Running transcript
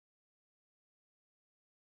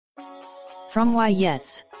From why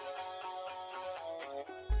yet?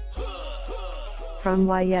 From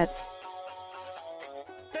why yet?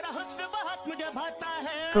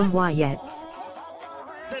 From why yet?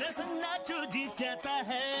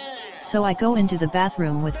 So I go into the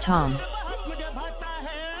bathroom with Tom.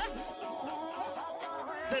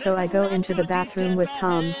 So I go into the bathroom with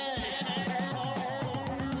Tom.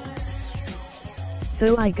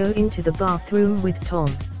 So I go into the bathroom with Tom.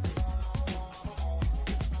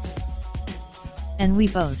 And we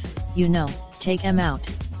both, take him out.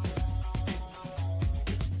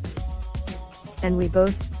 And we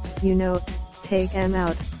both, take him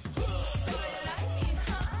out.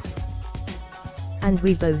 And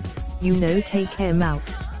we both, take him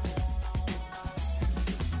out.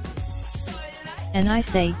 And I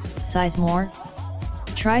say, size more?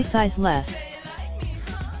 Try size less.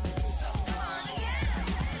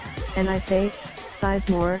 And I say, size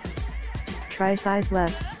more? Try size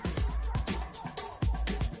less.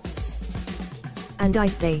 And I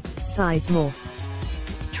say, size more.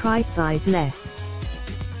 Try size less.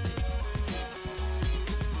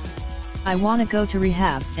 I wanna go to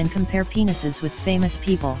rehab and compare penises with famous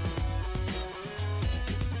people.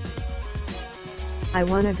 I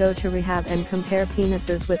wanna go to rehab and compare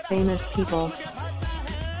penises with famous people.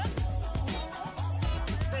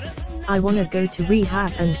 I wanna go to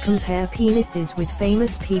rehab and compare penises with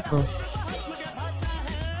famous people.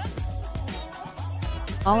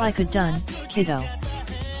 All I could done, kiddo.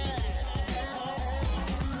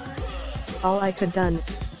 All I could done,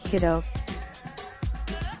 kiddo.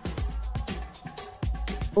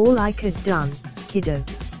 All I could done, kiddo.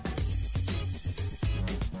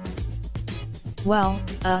 Well,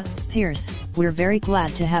 Pierce, we're very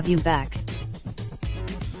glad to have you back.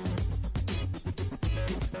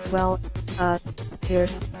 Well,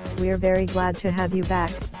 Pierce, we're very glad to have you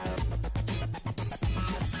back.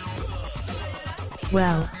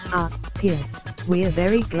 Well, Pierce, we're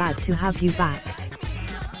very glad to have you back.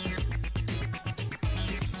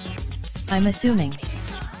 I'm assuming.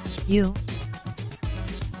 You?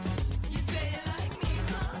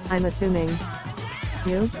 I'm assuming.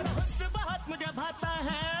 You?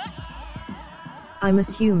 I'm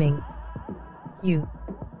assuming. You.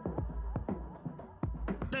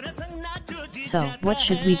 So, what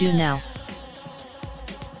should we do now?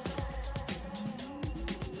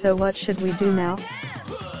 So what should we do now?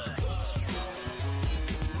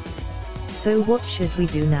 So what should we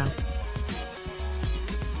do now?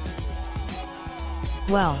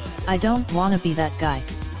 Well, I don't wanna be that guy.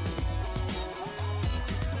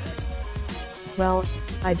 Well,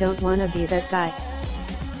 I don't wanna be that guy.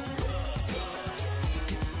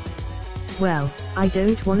 Well, I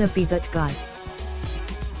don't wanna be that guy.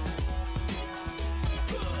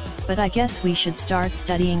 But I guess we should start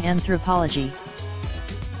studying anthropology.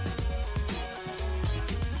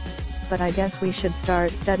 But I guess we should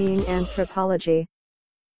start studying anthropology.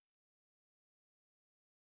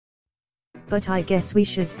 But I guess we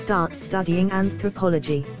should start studying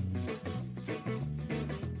anthropology.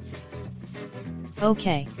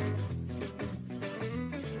 Okay.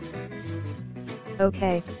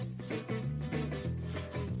 Okay.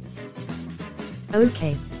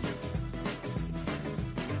 Okay.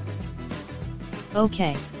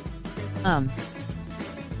 Okay.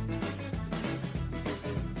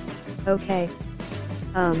 Okay.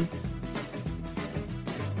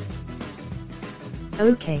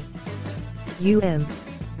 Okay.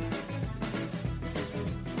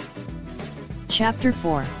 Chapter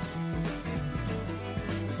 4.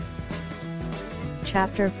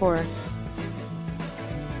 Chapter 4.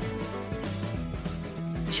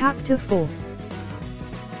 Chapter 4.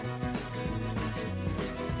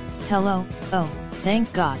 Hello, oh,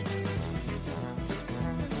 thank God.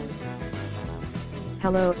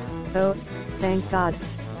 Hello, oh, thank God.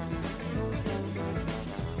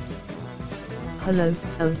 Hello,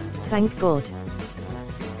 oh, thank God.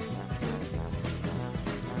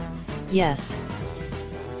 Yes.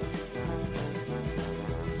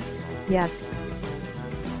 Yes.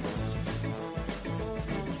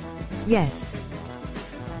 Yes.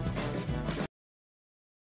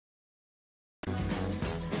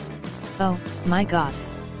 Oh, my God.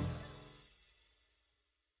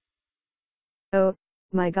 Oh,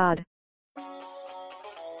 my God.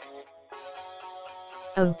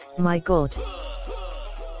 Oh, my God.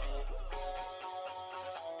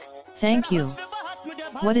 Thank you.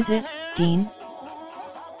 What is it, Dean?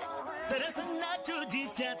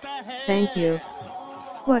 Thank you.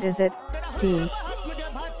 What is it, Dean?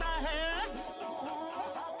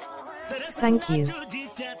 Thank you.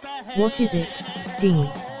 What is it, Dean?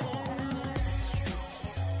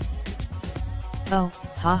 Oh,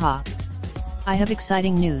 haha. I have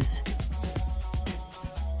exciting news.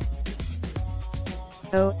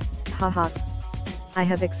 Oh, haha. I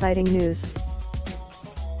have exciting news.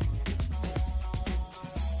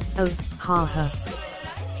 Oh, haha.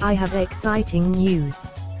 I have exciting news.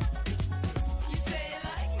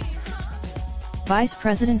 Vice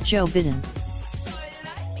President Joe Biden.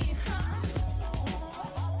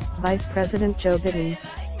 Vice President Joe Biden.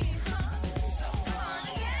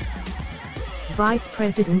 Vice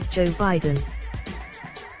President Joe Biden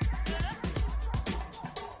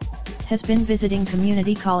Has been visiting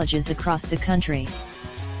community colleges across the country.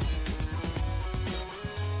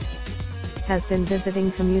 Has been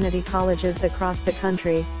visiting community colleges across the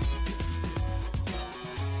country.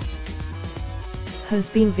 has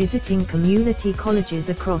been visiting community colleges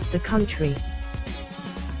across the country.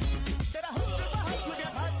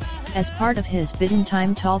 As part of his Biden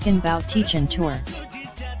Time Talkin' About Teachin' tour.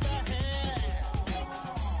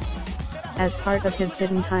 As part of his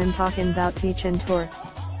Biden Time Talkin' About Teachin' tour.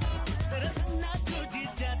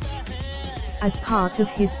 As part of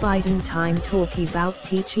his Biden Time Talking About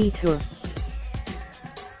Teachin' tour.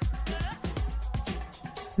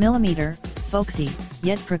 Millimeter, folksy,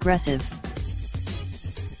 yet progressive.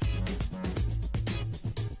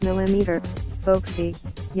 Millimeter, folksy,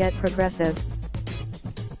 yet progressive.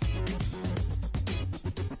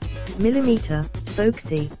 Millimeter,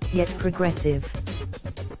 folksy, yet progressive.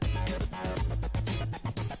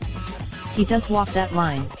 He does walk that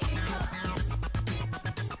line.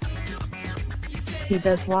 He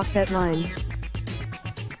does walk that line.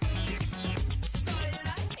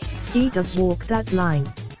 He does walk that line.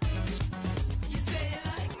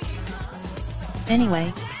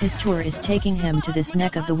 Anyway, his tour is taking him to this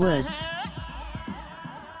neck of the woods.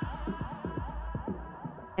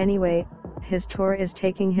 Anyway, his tour is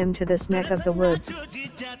taking him to this neck of the woods.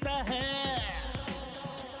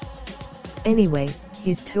 Anyway,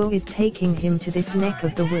 his tour is taking him to this neck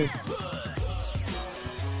of the woods.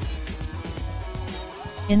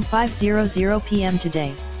 In 5:00 p.m.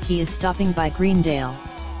 today, he is stopping by Greendale.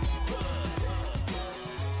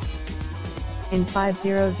 In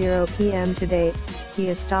 5:00 p.m. today, he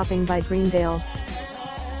is stopping by Greendale.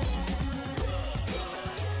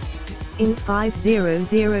 In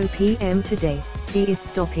 5:00 p.m. today, he is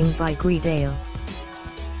stopping by Greendale.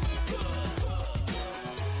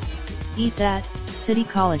 Eat that, City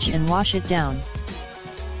College, and wash it down.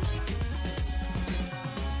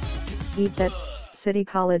 Eat that, City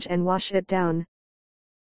College, and wash it down.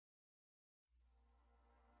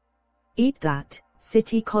 Eat that,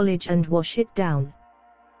 City College, and wash it down.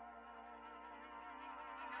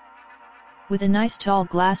 With a nice tall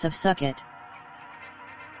glass of suck it.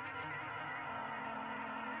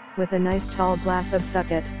 With a nice tall glass of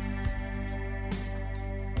suck it.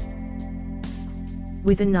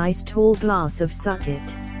 With a nice tall glass of suck it.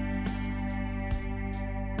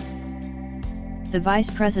 The Vice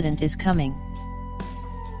President is coming.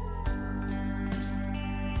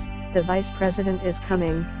 The Vice President is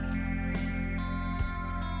coming.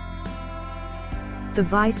 The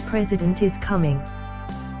Vice President is coming.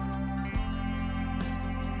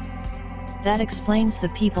 That explains the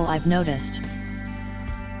people I've noticed.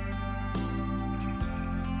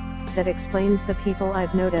 That explains the people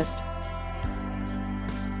I've noticed.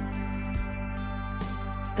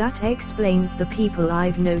 That explains the people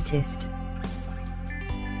I've noticed.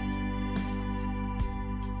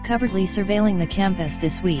 Covertly surveilling the campus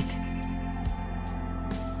this week.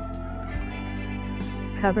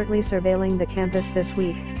 Covertly surveilling the campus this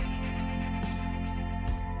week.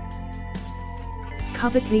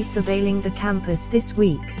 Covertly surveilling the campus this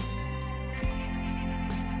week.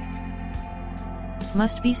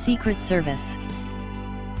 Must be Secret Service.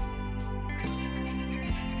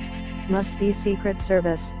 Must be Secret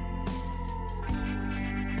Service.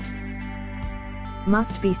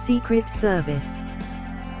 Must be Secret Service.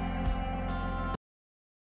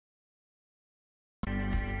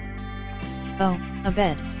 Oh,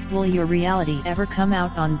 Abed, will your reality ever come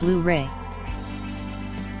out on Blu-ray?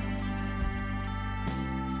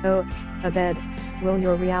 Oh, Abed, will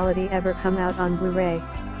your reality ever come out on Blu-ray?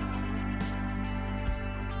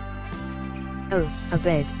 Oh,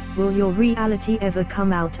 Abed, will your reality ever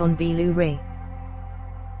come out on Blu-ray?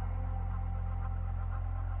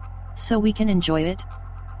 So we can enjoy it?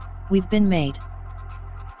 We've been made.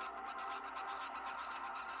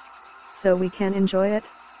 So we can enjoy it?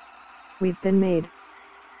 We've been made.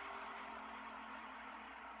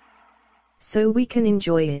 So we can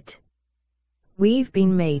enjoy it. We've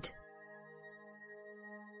been made.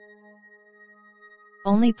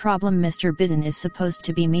 Only problem Mr. Biden is supposed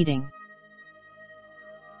to be meeting.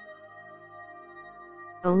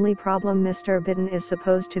 Only problem Mr. Biden is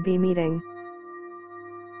supposed to be meeting.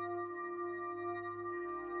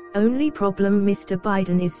 Only problem Mr.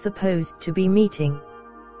 Biden is supposed to be meeting.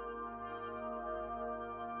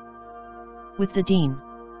 With the dean.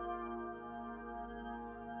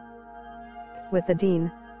 With the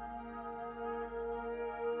dean.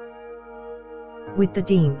 With the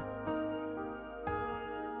dean.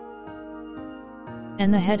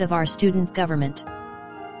 And the head of our student government.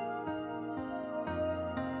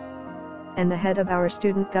 And the head of our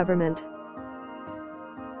student government.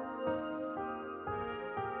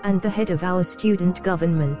 And the head of our student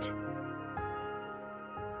government.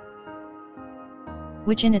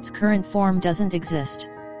 Which in its current form doesn't exist.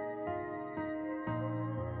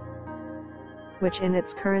 Which in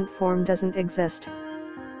its current form doesn't exist.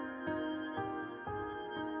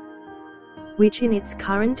 Which in its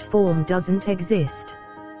current form doesn't exist.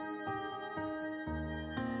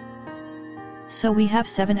 So we have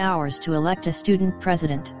 7 hours to elect a student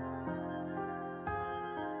president.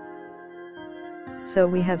 So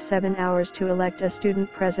we have 7 hours to elect a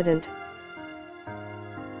student president.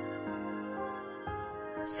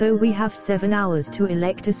 So we have 7 hours to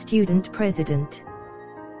elect a student president.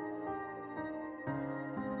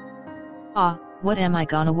 What am I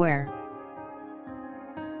gonna wear?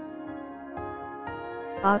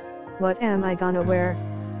 What am I gonna wear?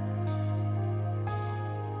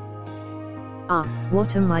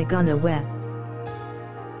 What am I gonna wear?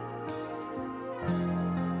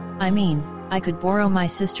 I mean, I could borrow my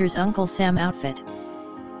sister's Uncle Sam outfit.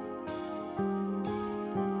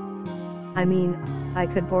 I mean, I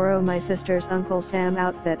could borrow my sister's Uncle Sam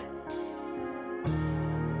outfit.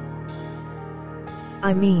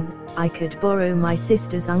 I mean, I could borrow my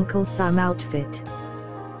sister's Uncle Sam outfit.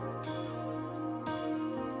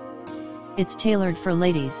 It's tailored for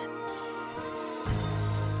ladies.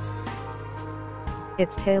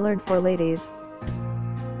 It's tailored for ladies.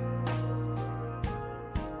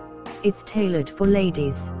 It's tailored for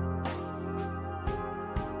ladies.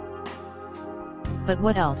 But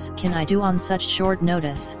what else can I do on such short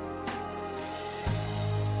notice?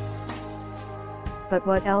 But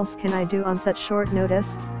what else can I do on such short notice?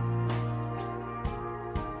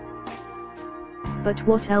 But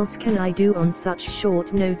what else can I do on such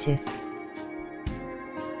short notice?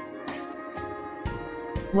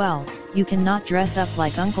 Well, you cannot dress up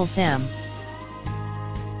like Uncle Sam.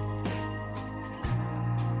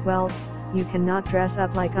 Well, you cannot dress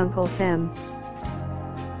up like Uncle Sam.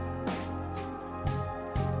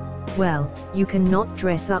 Well, you cannot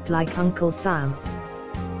dress up like Uncle Sam.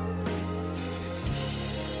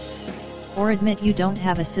 Or admit you don't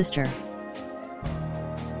have a sister.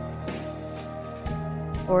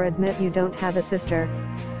 Or admit you don't have a sister.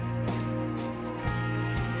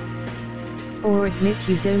 Or admit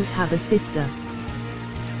you don't have a sister.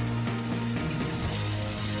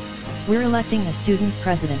 We're electing a student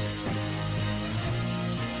president.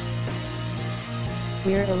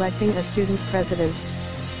 We're electing a student president.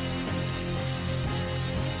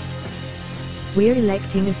 We're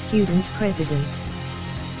electing a student president.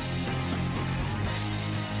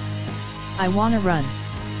 I wanna run.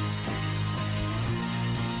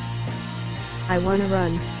 I wanna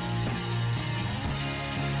run.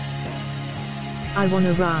 I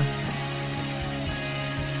wanna run.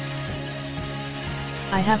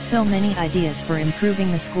 I have so many ideas for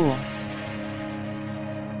improving the school.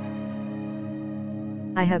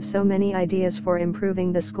 I have so many ideas for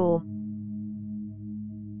improving the school.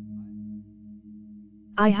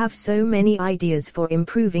 I have so many ideas for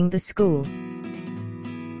improving the school.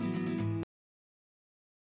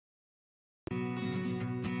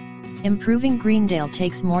 Improving Greendale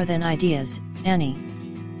takes more than ideas, Annie.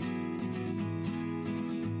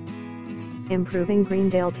 Improving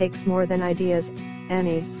Greendale takes more than ideas,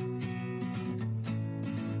 Annie.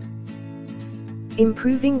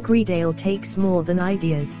 Improving Greendale takes more than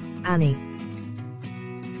ideas, Annie.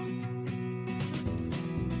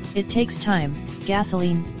 It takes time,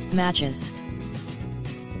 gasoline, matches.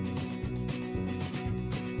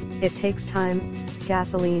 It takes time,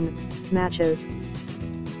 gasoline, matches.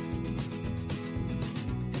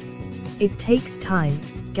 It takes time,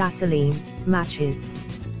 gasoline, matches.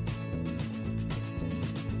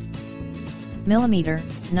 Millimeter,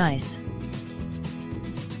 nice.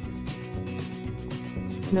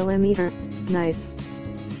 Millimeter, nice.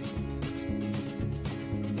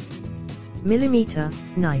 Millimeter,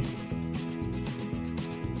 nice.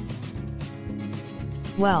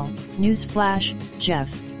 Well, newsflash, Jeff.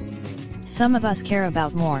 Some of us care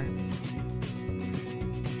about more.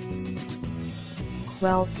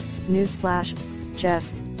 Well, newsflash, Jeff.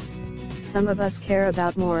 Some of us care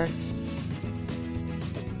about more.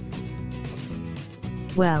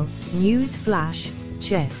 Well, news flash,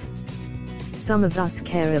 Jeff. Some of us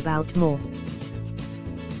care about more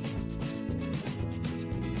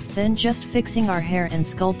than just fixing our hair and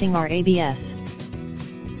sculpting our ABS.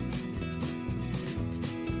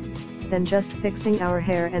 Than just fixing our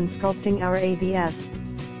hair and sculpting our ABS.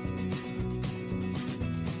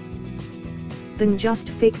 Than just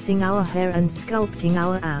fixing our hair and sculpting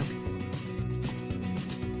our abs.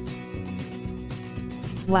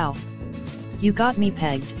 Wow. You got me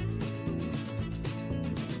pegged.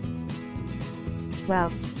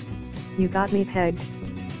 Wow. You got me pegged.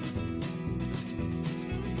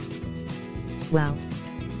 Wow.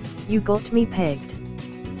 You got me pegged.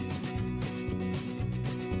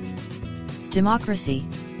 Democracy.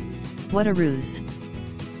 What a ruse.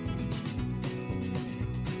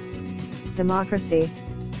 Democracy.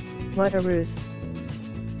 What a ruse.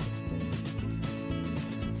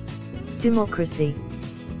 Democracy.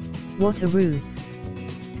 What a ruse.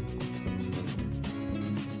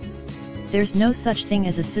 There's no such thing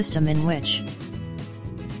as a system in which.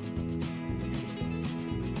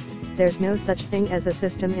 There's no such thing as a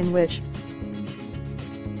system in which.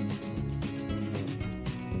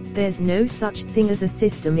 There's no such thing as a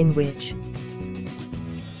system in which.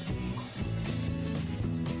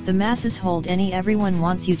 The masses hold any everyone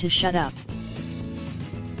wants you to shut up.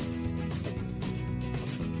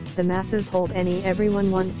 The masses hold any everyone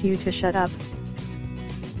wants you to shut up.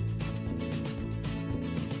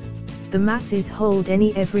 The masses hold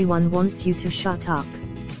any everyone wants you to shut up.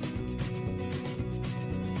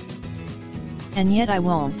 And yet I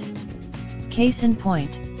won't. Case in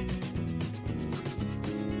point.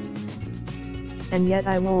 And yet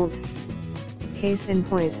I won't. Case in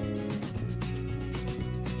point.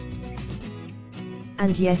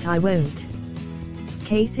 And yet I won't.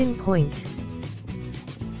 Case in point.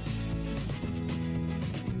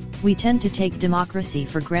 We tend to take democracy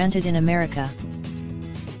for granted in America.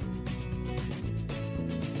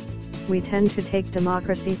 We tend to take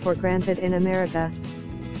democracy for granted in America.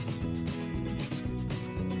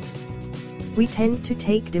 We tend to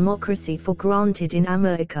take democracy for granted in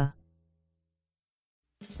America.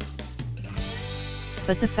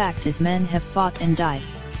 But the fact is men have fought and died.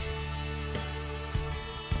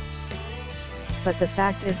 But the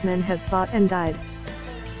fact is men have fought and died.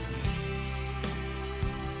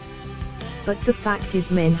 But the fact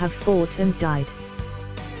is men have fought and died.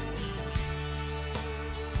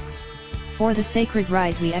 For the sacred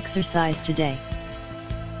right we exercise today.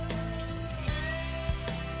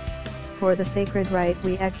 For the sacred right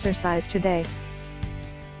we exercise today.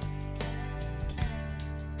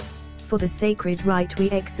 For the sacred right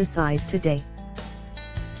we exercise today.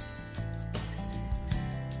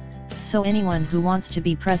 So anyone who wants to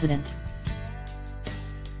be president.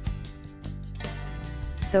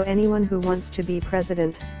 So anyone who wants to be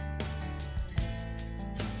president.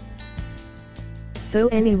 So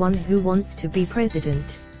anyone who wants to be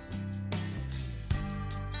president.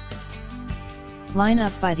 Line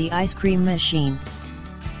up by the ice cream machine.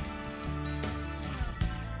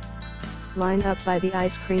 Line up by the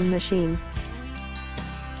ice cream machine.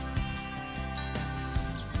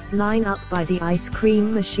 Line up by the ice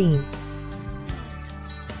cream machine.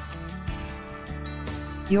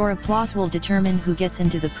 Your applause will determine who gets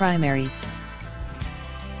into the primaries.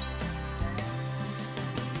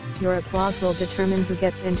 Your applause will determine who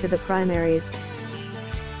gets into the primaries.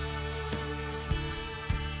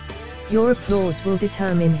 Your applause will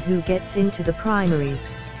determine who gets into the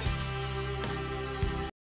primaries.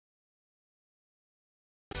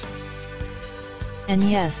 And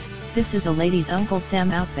yes, this is a lady's Uncle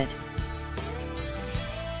Sam outfit.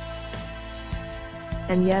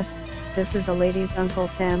 And yes, this is a lady's Uncle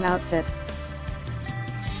Sam outfit.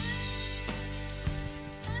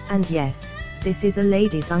 And yes, this is a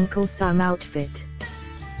lady's Uncle Sam outfit.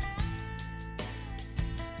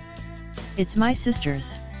 It's my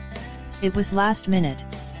sister's. It was last minute.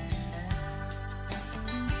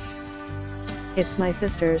 It's my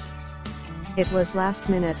sister's. It was last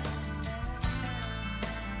minute.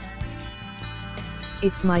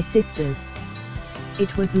 It's my sister's.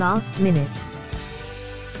 It was last minute.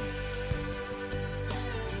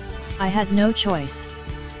 I had no choice.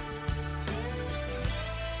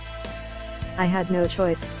 I had no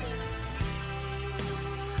choice.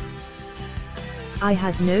 I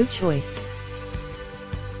had no choice.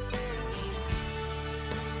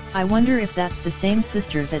 I wonder if that's the same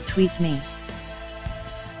sister that tweets me.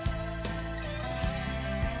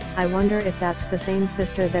 I wonder if that's the same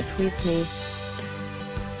sister that tweets me.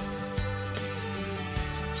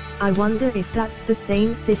 I wonder if that's the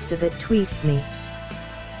same sister that tweets me.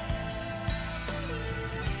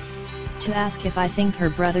 To ask if I think her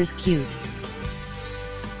brother's cute.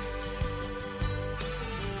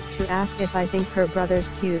 To ask if I think her brother's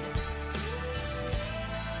cute.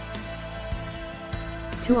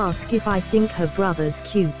 To ask if I think her brother's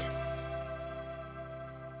cute.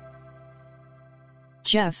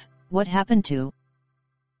 Jeff, what happened to?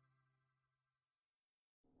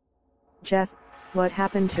 Jeff, what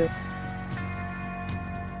happened to?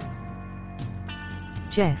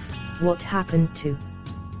 Jeff, what happened to?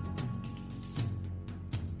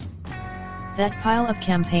 That pile of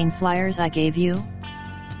campaign flyers I gave you?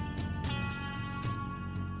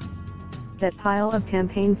 That pile of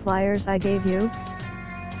campaign flyers I gave you?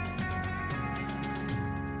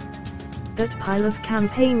 That pile of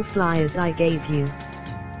campaign flyers I gave you.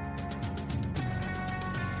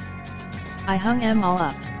 I hung 'em all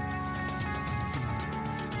up.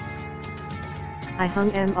 I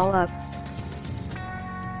hung 'em all up.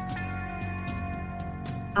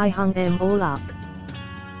 I hung 'em all up.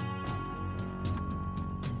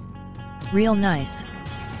 Real nice.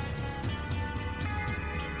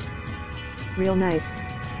 Real nice.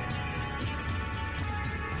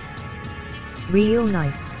 Real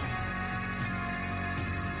nice.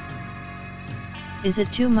 Is it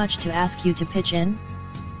too much to ask you to pitch in?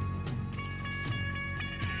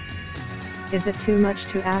 Is it too much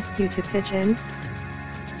to ask you to pitch in?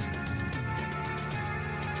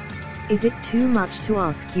 Is it too much to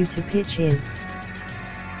ask you to pitch in?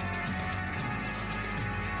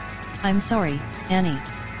 I'm sorry, Annie.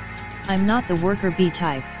 I'm not the worker bee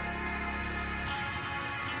type.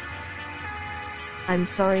 I'm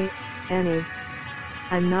sorry, Annie.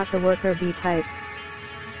 I'm not the worker bee type.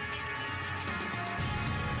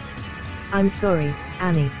 I'm sorry,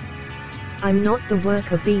 Annie. I'm not the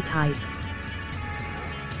worker bee type.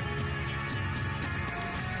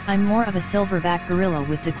 I'm more of a silverback gorilla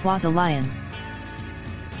with the claws of a lion.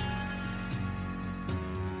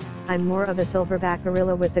 I'm more of a silverback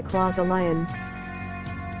gorilla with the claws of a lion.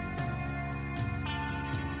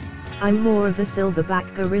 I'm more of a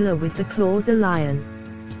silverback gorilla with the claws of a lion.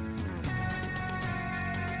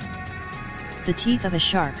 The teeth of a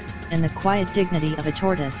shark, and the quiet dignity of a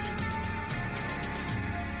tortoise.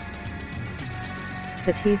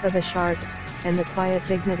 The teeth of a shark, and the quiet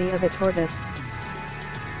dignity of a tortoise.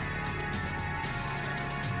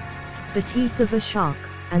 The teeth of a shark,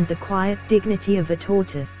 and the quiet dignity of a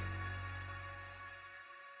tortoise.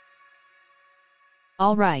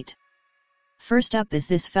 All right. First up is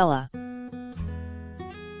this fella.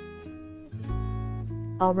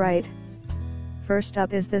 All right. First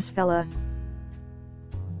up is this fella.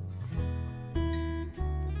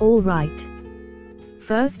 All right.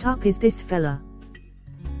 First up is this fella.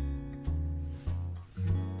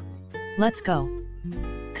 Let's go.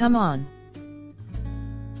 Come on.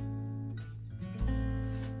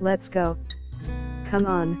 Let's go. Come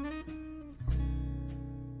on.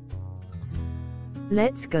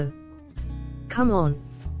 Let's go. Come on.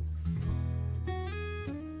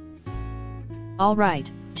 All right,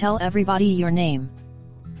 tell everybody your name.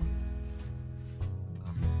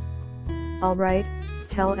 All right,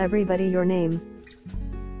 tell everybody your name.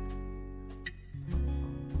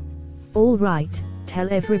 All right, tell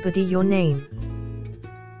everybody your name.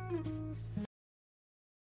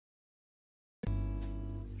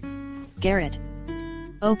 Garrett.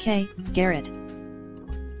 Okay, Garrett.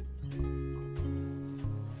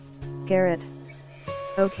 Garrett.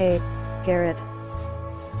 Okay, Garrett.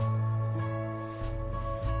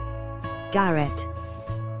 Garrett.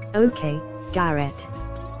 Okay, Garrett.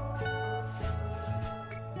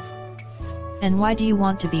 And why do you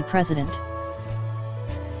want to be president?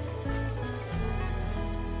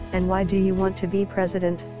 And why do you want to be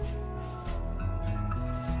president?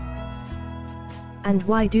 And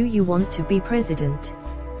why do you want to be president?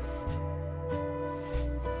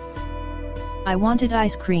 I wanted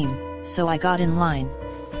ice cream, so I got in line.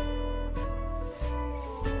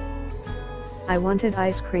 I wanted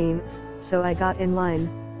ice cream, so I got in line.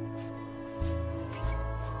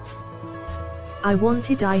 I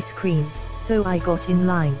wanted ice cream, so I got in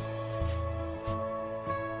line.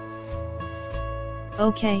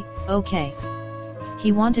 Okay, okay.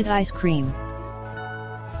 He wanted ice cream.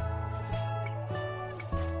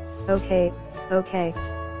 Okay, okay.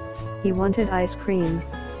 He wanted ice cream.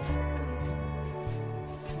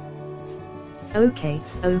 Okay,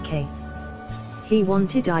 okay. He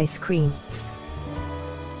wanted ice cream.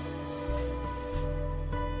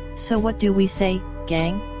 So what do we say,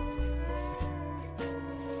 gang?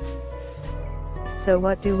 So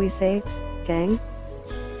what do we say, gang?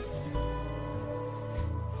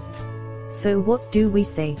 So what do we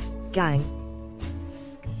say, gang?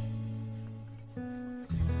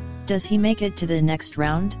 Does he make it to the next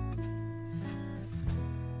round?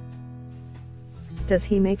 Does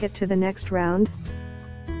he make it to the next round?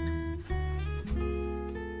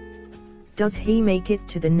 Does he make it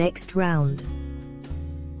to the next round?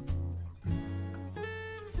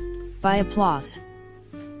 By applause.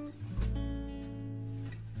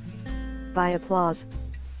 By applause.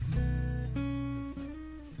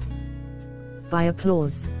 By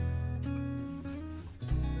applause.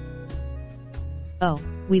 Oh,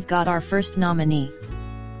 we've got our first nominee.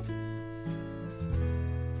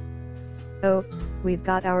 Oh, we've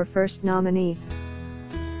got our first nominee.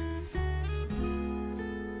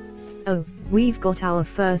 Oh, we've got our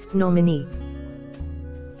first nominee.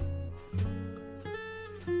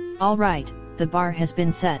 All right, the bar has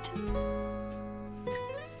been set.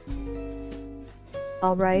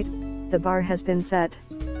 All right, the bar has been set.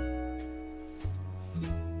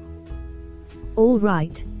 All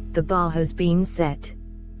right, the bar has been set.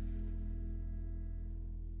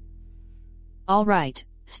 All right,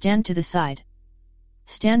 stand to the side.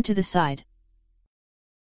 Stand to the side.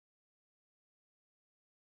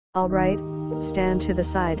 All right, stand to the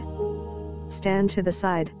side. Stand to the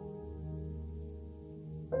side.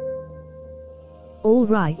 All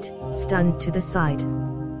right, stand to the side.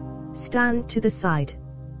 Stand to the side.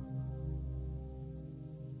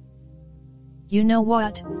 You know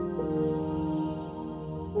what?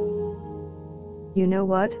 You know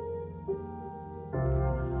what?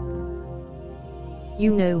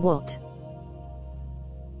 You know what?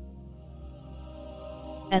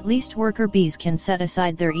 At least worker bees can set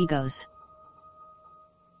aside their egos.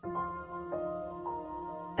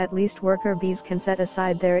 At least worker bees can set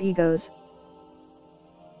aside their egos.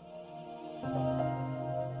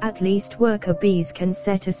 At least worker bees can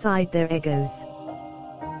set aside their egos.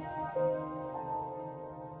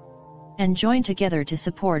 And join together to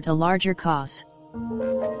support a larger cause.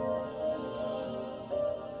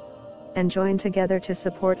 And join together to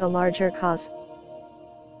support a larger cause.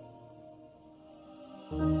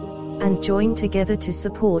 And join together to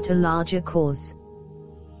support a larger cause.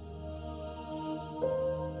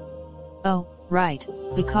 Oh, right,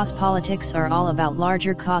 because politics are all about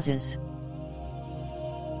larger causes.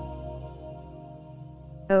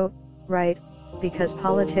 Oh, right, because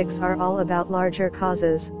politics are all about larger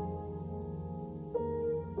causes.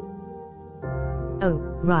 Oh,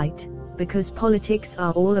 right, because politics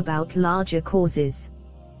are all about larger causes.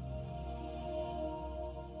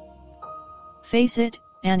 Face it,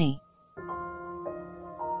 Annie.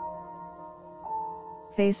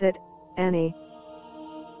 Face it, Annie.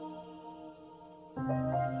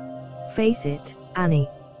 Face it, Annie.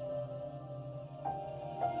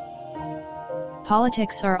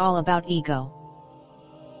 Politics are all about ego.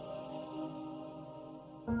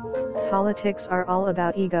 Politics are all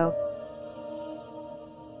about ego.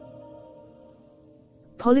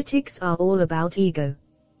 Politics are all about ego.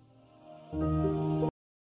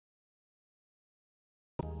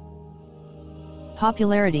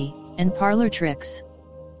 Popularity and parlor tricks.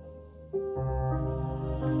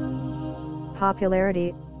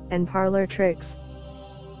 Popularity and parlor tricks.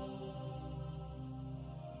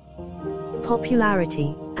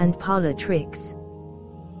 Popularity and parlor tricks.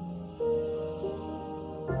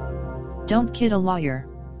 Don't kid a lawyer.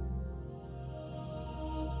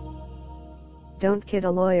 Don't kid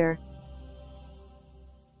a lawyer.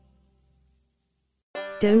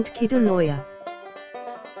 Don't kid a lawyer.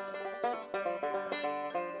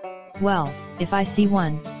 Well, if I see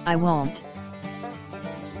one, I won't.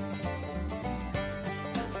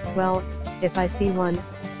 Well, if I see one,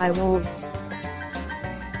 I won't.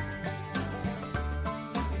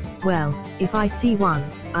 Well, if I see one,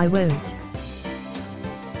 I won't.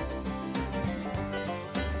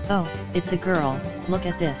 Oh, it's a girl, look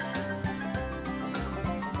at this.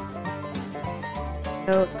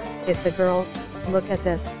 Oh, it's a girl, look at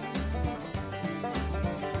this.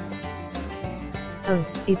 Oh,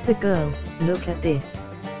 it's a girl, look at this.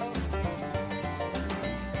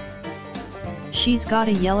 She's got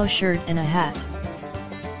a yellow shirt and a hat.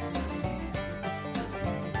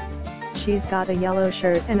 She's got a yellow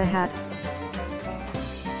shirt and a hat.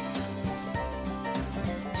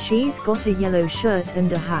 She's got a yellow shirt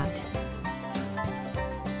and a hat.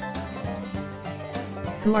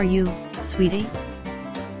 Who are you, sweetie?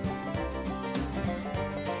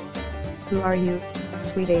 Who are you,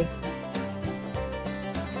 sweetie?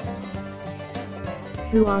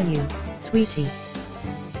 Who are you, sweetie?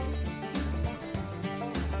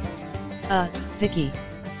 Vicky.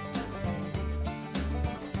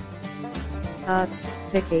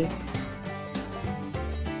 Vicky.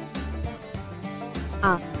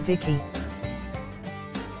 Vicky.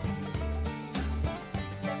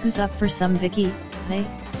 Who's up for some Vicky, hey?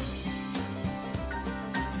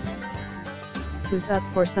 Who's up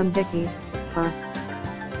for some Vicky, huh?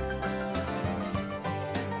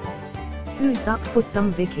 Who's up for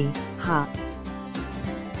some Vicky, huh?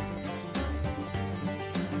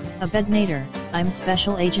 Abednator, I'm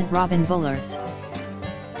Special Agent Robin Bullers.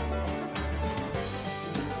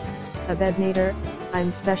 Abednator,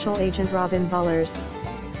 I'm Special Agent Robin Bullers.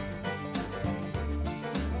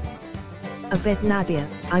 Abednadia,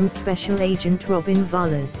 I'm Special Agent Robin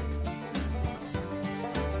Bullers.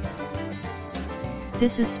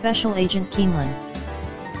 This is Special Agent Keeneland.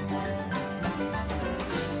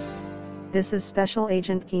 This is Special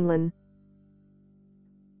Agent Keeneland.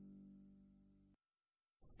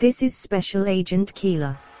 This is Special Agent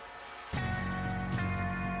Keeler.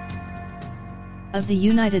 Of the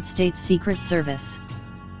United States Secret Service.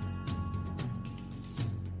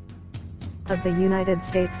 Of the United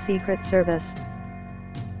States Secret Service.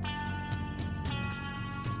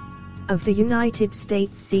 Of the United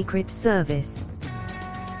States Secret Service.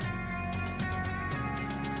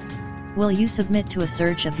 Will you submit to a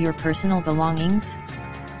search of your personal belongings?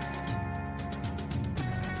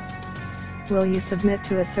 Will you submit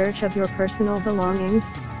to a search of your personal belongings?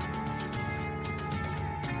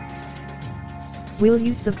 Will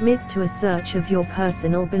you submit to a search of your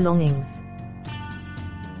personal belongings?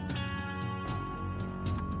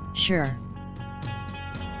 Sure.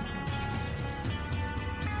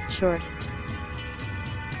 Sure.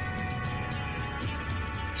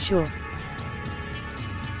 Sure.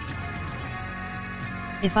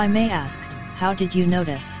 If I may ask, how did you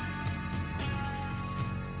notice?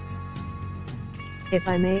 If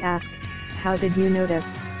I may ask, how did you notice?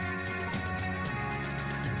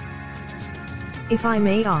 If I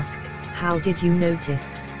may ask, how did you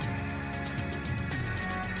notice?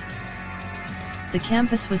 The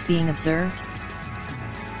campus was being observed?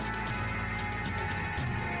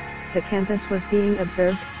 The campus was being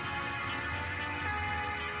observed.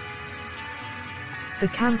 The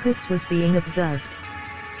campus was being observed.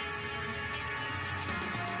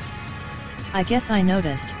 I guess I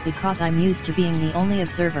noticed, because I'm used to being the only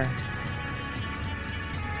observer.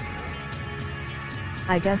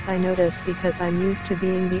 I guess I noticed because I'm used to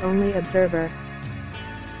being the only observer.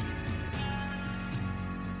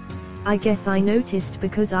 I guess I noticed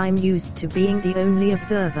because I'm used to being the only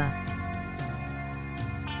observer.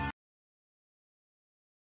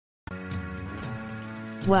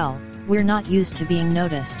 Well, we're not used to being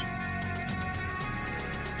noticed.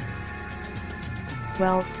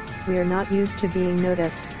 Well, we're not used to being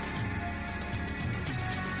noticed.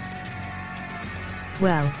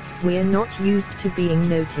 Well, we're not used to being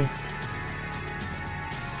noticed.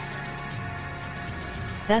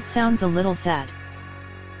 That sounds a little sad.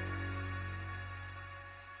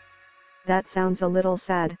 That sounds a little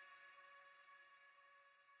sad.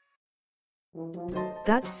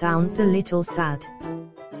 That sounds a little sad.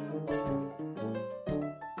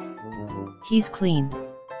 He's clean.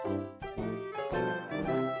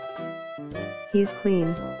 He's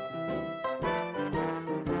clean.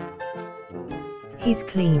 He's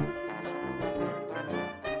clean.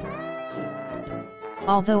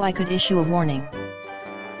 Although I could issue a warning.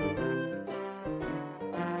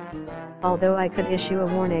 Although I could issue a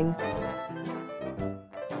warning.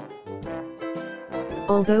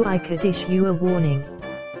 Although I could issue a warning.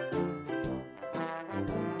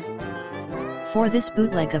 For this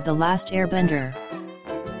bootleg of The Last Airbender.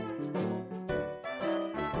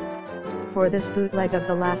 For this bootleg of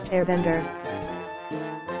The Last Airbender.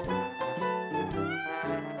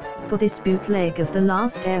 For this bootleg of The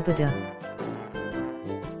Last Airbender.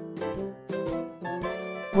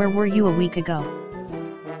 Where were you a week ago?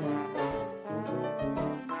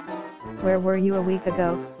 Where were you a week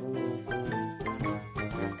ago?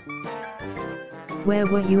 Where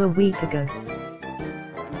were you a week ago?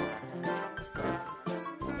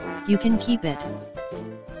 You can keep it.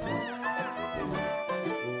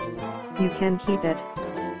 You can keep it.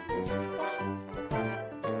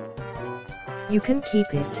 You can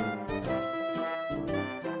keep it.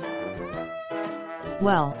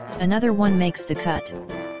 Well, another one makes the cut.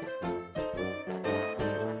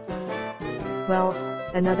 Well,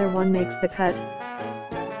 another one makes the cut.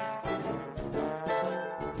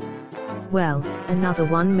 Well, another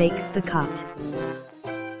one makes the cut.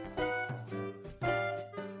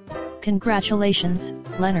 Congratulations,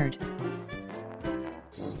 Leonard.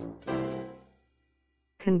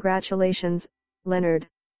 Congratulations, Leonard.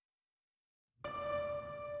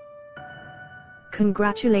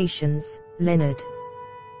 Congratulations, Leonard.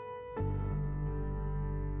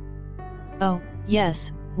 Oh,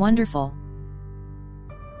 yes, wonderful.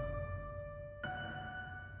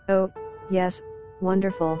 Oh, yes,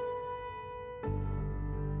 wonderful.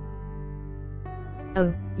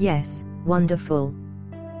 Oh, yes, wonderful.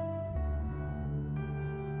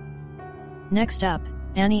 Next up,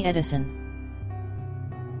 Annie Edison.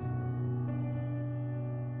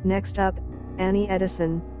 Next up, Annie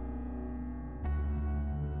Edison.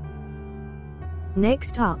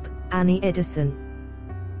 Next up, Annie Edison.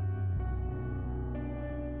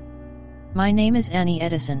 My name is Annie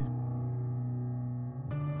Edison.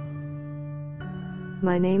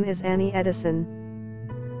 My name is Annie Edison.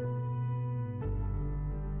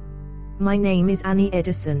 My name is Annie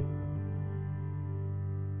Edison.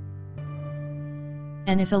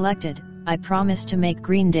 And if elected, I promise to make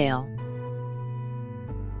Greendale.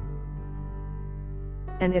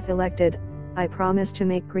 And if elected, I promise to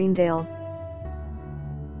make Greendale.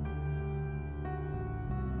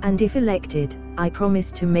 And if elected, I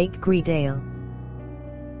promise to make Greendale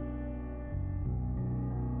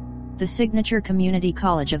the signature community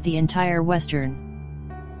college of the entire Western.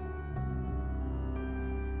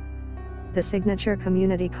 The signature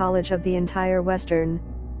community college of the entire Western.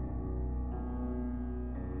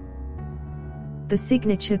 The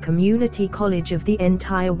signature community college of the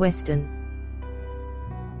entire Western.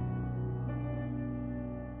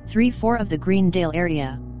 3/4 of the Greendale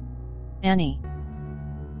area. Annie.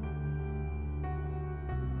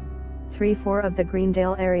 3/4 of the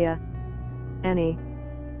Greendale area. Annie.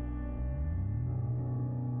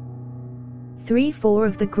 3/4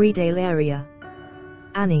 of the Greendale area.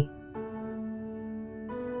 Annie.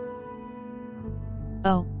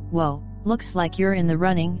 Oh, whoa, looks like you're in the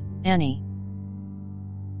running, Annie.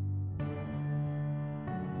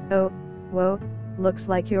 Oh, whoa, looks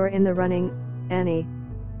like you're in the running, Annie.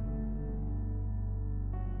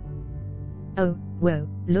 Oh, whoa,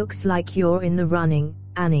 looks like you're in the running,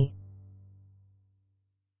 Annie.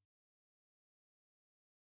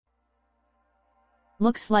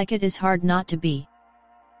 Looks like it is hard not to be.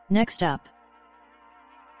 Next up.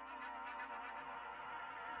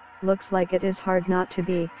 Looks like it is hard not to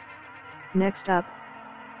be. Next up.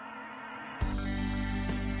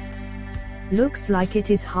 Looks like it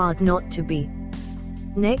is hard not to be.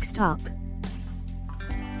 Next up.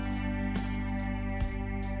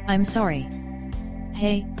 I'm sorry.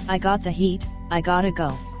 Hey, I got the heat, I gotta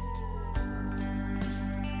go.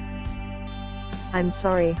 I'm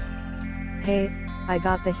sorry. Hey, I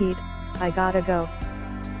got the heat, I gotta go.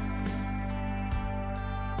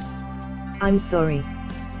 I'm sorry.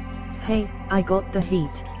 Hey, I got the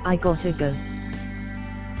heat, I gotta go.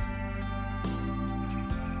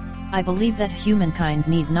 I believe that humankind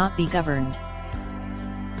need not be governed.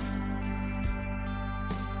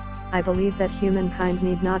 I believe that humankind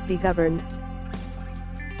need not be governed.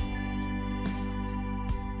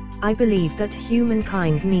 I believe that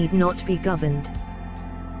humankind need not be governed.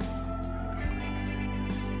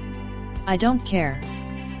 I don't care.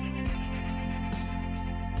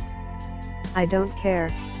 I don't care.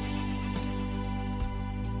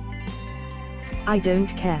 I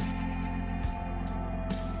don't care.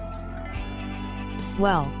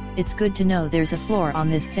 Well, it's good to know there's a floor on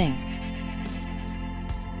this thing.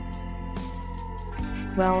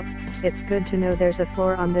 Well, it's good to know there's a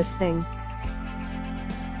floor on this thing.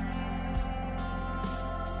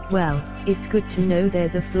 Well, it's good to know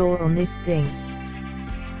there's a floor on this thing.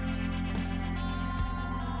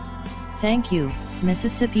 Thank you,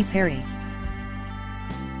 Mississippi Perry.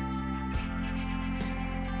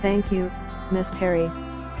 Thank you, Miss Perry.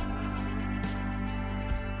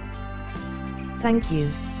 Thank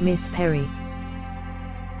you, Miss Perry.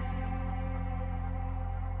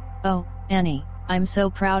 Oh, Annie, I'm so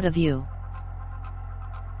proud of you.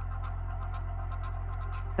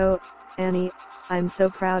 Oh, Annie, I'm so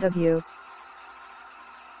proud of you.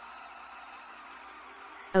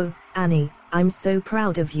 Oh, Annie, I'm so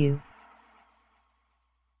proud of you.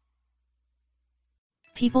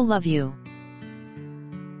 People love you.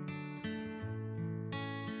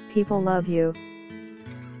 People love you.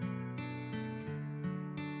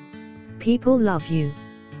 People love you.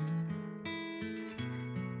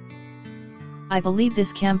 I believe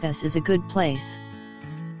this campus is a good place.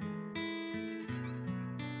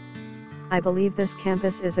 I believe this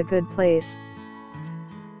campus is a good place.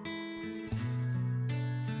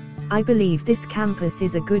 I believe this campus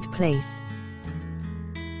is a good place.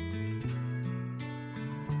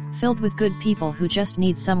 Filled with good people who just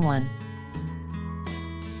need someone.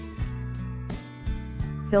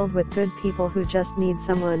 Filled with good people who just need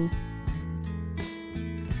someone.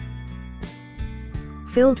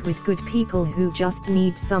 Filled with good people who just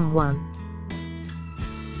need someone.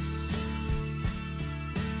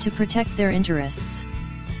 To protect their interests.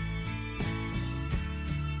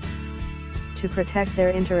 To protect their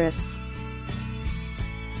interests.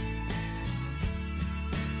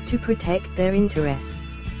 To protect their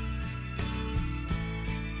interests.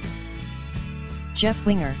 Jeff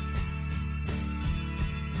Winger.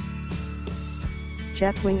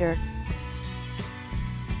 Jeff Winger.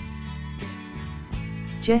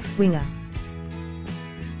 Jeff Winger.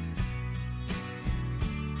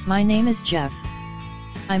 My name is Jeff.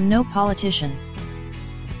 I'm no politician.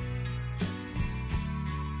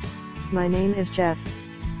 My name is Jeff.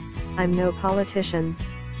 I'm no politician.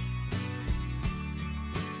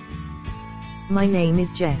 My name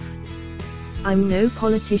is Jeff. I'm no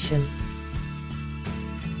politician.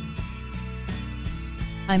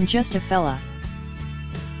 I'm just a fella.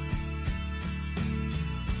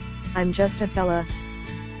 I'm just a fella.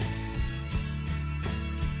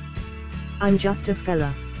 I'm just a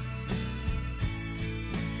fella.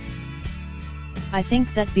 I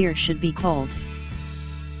think that beer should be cold.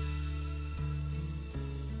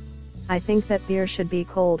 I think that beer should be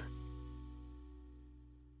cold.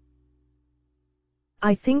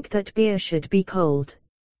 I think that beer should be cold.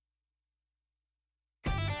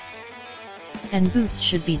 And boots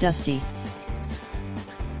should be dusty.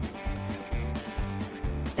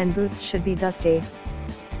 And boots should be dusty.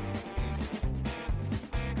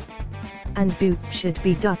 And boots should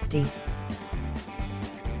be dusty.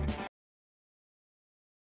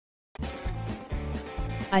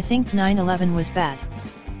 I think 9/11 was bad.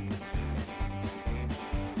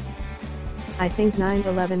 I think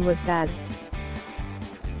 9/11 was bad.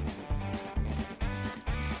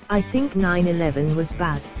 I think 9/11 was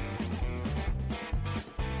bad.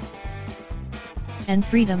 And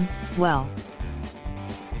freedom, well.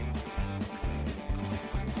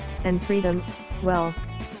 And freedom, well.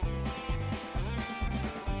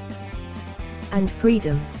 And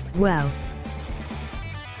freedom, well.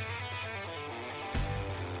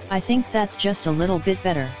 I think that's just a little bit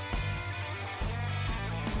better.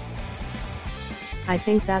 I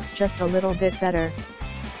think that's just a little bit better.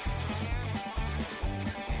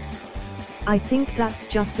 I think that's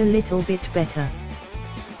just a little bit better.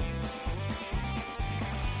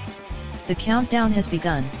 The countdown has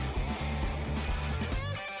begun.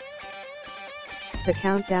 The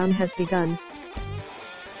countdown has begun.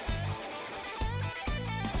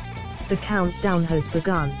 The countdown has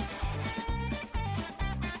begun.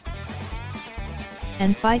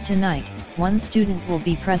 And fight tonight, one student will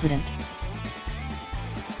be president.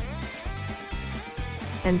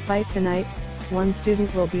 And fight tonight, one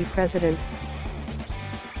student will be president.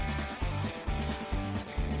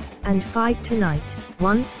 And fight tonight,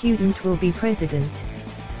 one student will be president.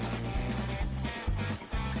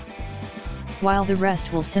 While the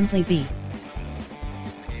rest will simply be.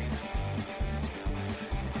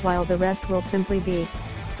 While the rest will simply be.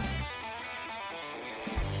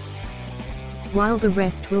 While the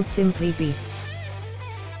rest will simply be.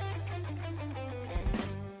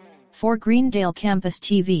 For Greendale Campus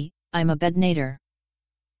TV, I'm a bednator.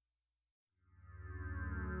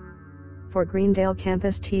 For Greendale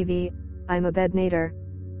Campus TV, I'm a bednator.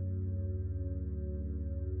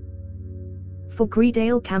 For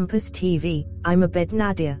Greendale Campus TV, I'm a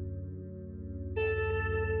bednadir.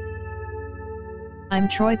 I'm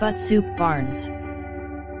Troy Butt Soup Barnes.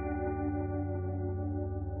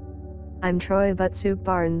 I'm Troy Butt Soup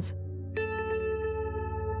Barnes.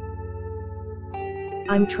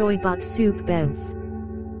 I'm Troy Butt Soup Barnes.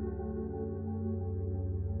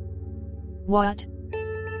 What?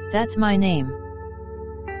 That's my name.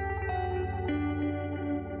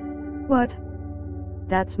 What?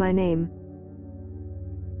 That's my name.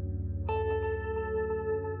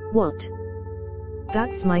 What?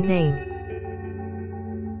 That's my name.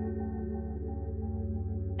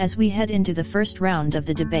 As we head into the first round of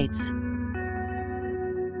the debates.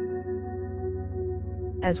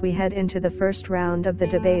 As we head into the first round of the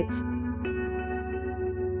debates.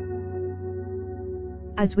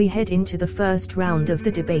 As we head into the first round of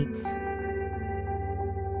the debates.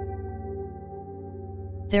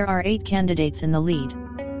 There are 8 candidates in the lead.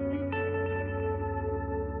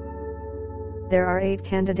 There are 8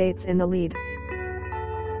 candidates in the lead.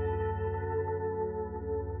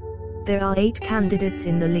 There are 8 candidates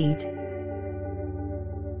in the lead.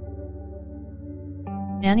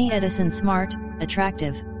 Annie Edison smart,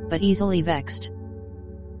 attractive, but easily vexed.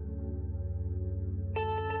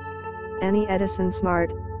 Annie Edison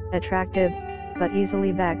smart, attractive, but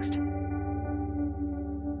easily vexed.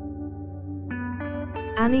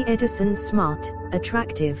 Annie Edison smart,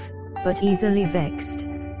 attractive, but easily vexed.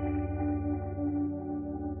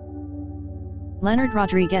 Leonard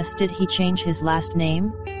Rodriguez, did he change his last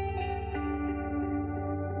name?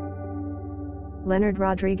 Leonard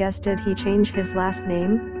Rodriguez, did he change his last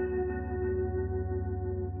name?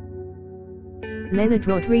 Leonard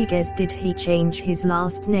Rodriguez, did he change his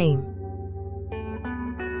last name?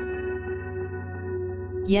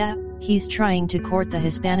 Yeah, he's trying to court the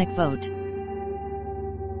Hispanic vote.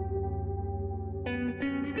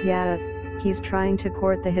 Yeah, he's trying to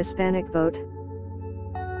court the Hispanic vote.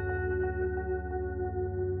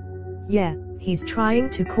 Yeah, he's trying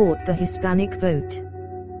to court the Hispanic vote.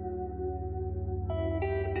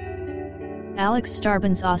 Alex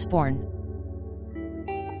Starburns Osborne.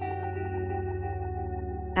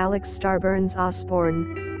 Alex Starburns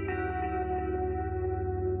Osborne.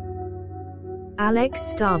 Alex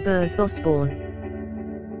Starburns Osborne.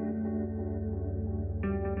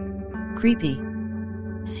 Creepy.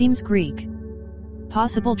 Seems Greek.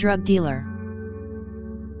 Possible drug dealer.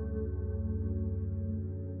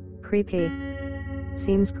 Creepy.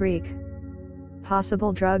 Seems Greek.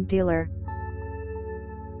 Possible drug dealer.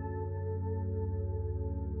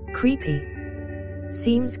 Creepy.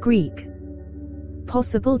 Seems Greek.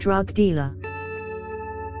 Possible drug dealer.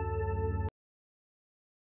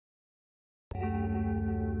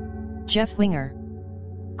 Jeff Winger.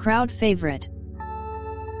 Crowd favorite.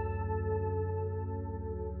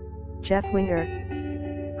 Jeff Winger.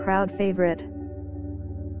 Crowd favorite.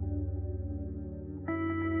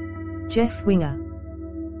 Jeff Winger.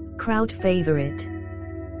 Crowd favorite.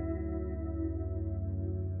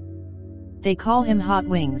 They call him Hot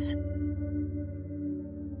Wings.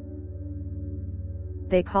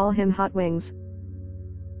 They call him Hot Wings.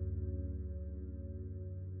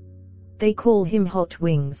 They call him Hot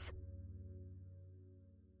Wings.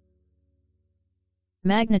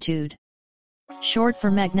 Magnitude. Short for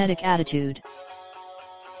magnetic attitude.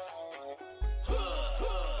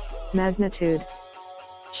 Magnitude.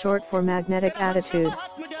 Short for magnetic attitude.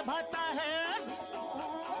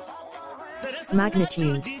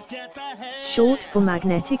 Magnitude. Short for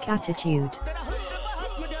magnetic attitude.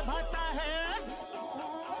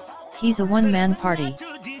 He's a one-man party.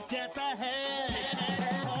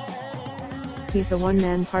 He's a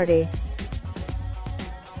one-man party.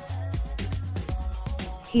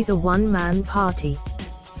 He's a one-man party.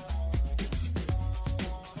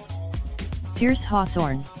 Pierce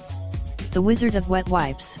Hawthorne. The Wizard of Wet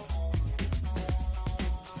Wipes.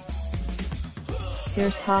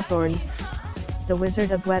 Pierce Hawthorne. The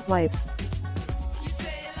Wizard of Wet Wipes.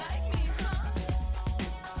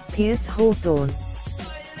 Pierce Hawthorne.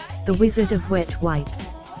 The Wizard of Wet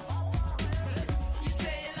Wipes.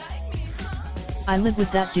 I live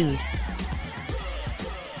with that dude.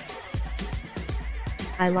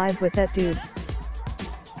 I live with that dude.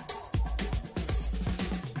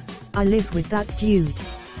 I live with that dude.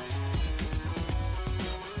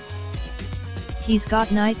 He's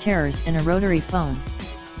got night terrors and a rotary phone.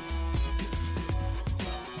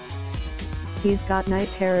 He's got night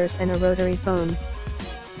terrors and a rotary phone.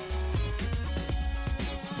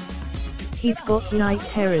 He's got night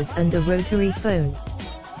terrors and a rotary phone.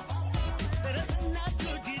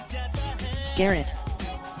 Garrett.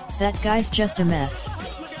 That guy's just a mess.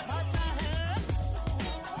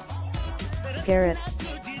 Garrett.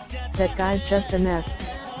 That guy's just a mess.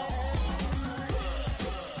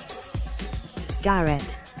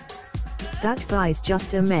 Garrett. That guy's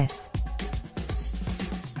just a mess.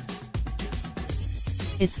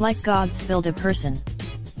 It's like God spilled a person.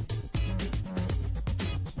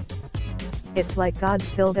 It's like God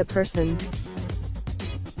spilled a person.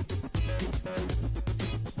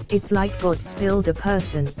 It's like God spilled a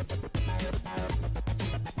person.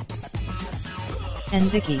 And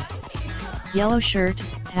Vicky. Yellow shirt,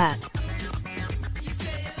 hat.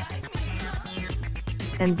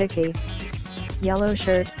 And Vicky. Yellow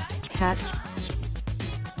shirt, hat.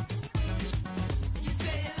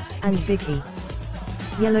 And Vicky.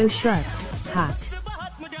 Yellow shirt, hat.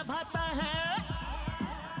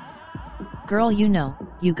 Girl, you know,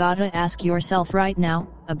 you gotta ask yourself right now,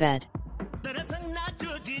 abed.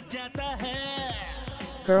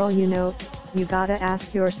 Girl, you know, you gotta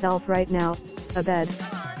ask yourself right now, abed.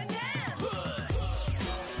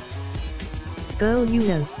 Girl, you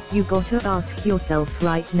know, you gotta ask yourself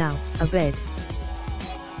right now, abed.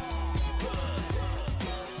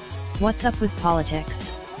 What's up with politics?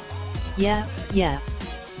 Yeah.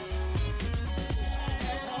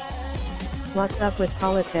 What's up with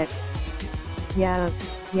politics? Yeah.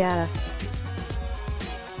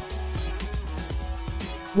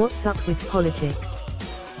 What's up with politics?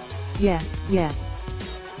 Yeah.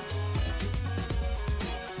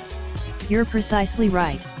 You're precisely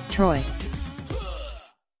right, Troy.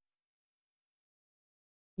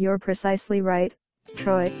 You're precisely right,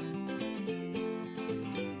 Troy.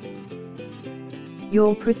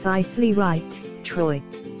 You're precisely right, Troy.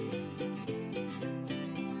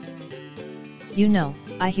 You know,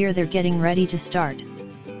 I hear they're getting ready to start.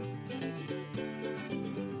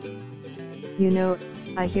 You know,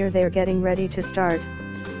 I hear they're getting ready to start.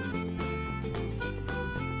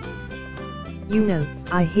 You know,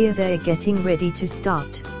 I hear they're getting ready to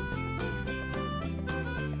start.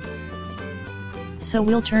 So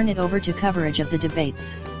we'll turn it over to coverage of the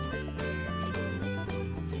debates.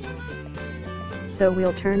 So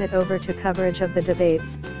we'll turn it over to coverage of the debates.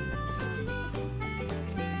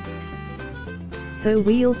 So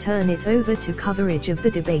we'll turn it over to coverage of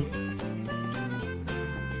the debates.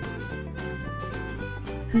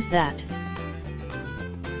 Who's that?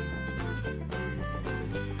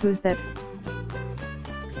 Who's that?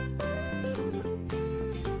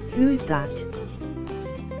 Who's that?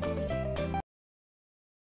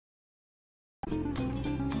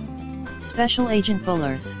 Special Agent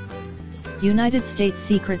Bullers. United States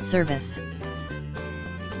Secret Service.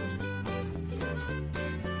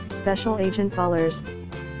 Special Agent Bullers.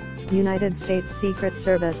 United States Secret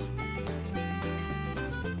Service.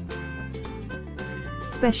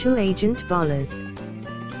 Special Agent Bullers.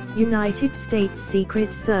 United States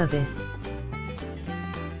Secret Service.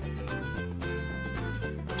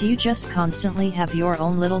 Do you just constantly have your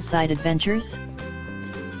own little side adventures?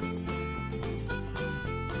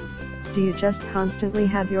 Do you just constantly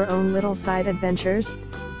have your own little side adventures?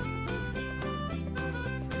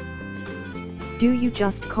 Do you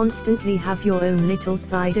just constantly have your own little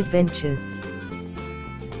side adventures?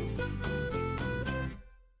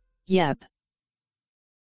 Yep.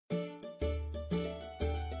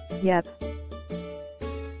 Yep.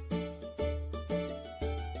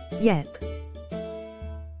 Yep.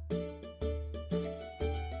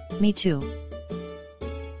 Me too.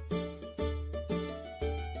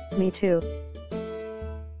 Me too.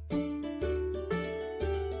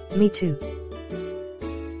 Me too.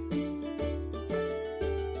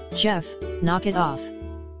 Jeff, knock it off.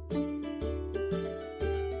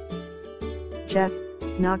 Jeff,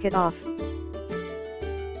 knock it off.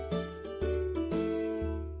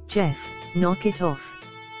 Jeff, knock it off.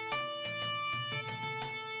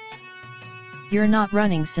 You're not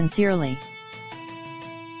running sincerely.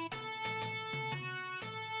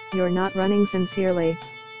 You're not running sincerely.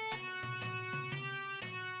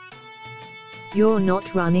 You're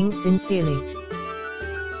not running sincerely.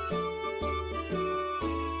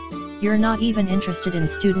 You're not even interested in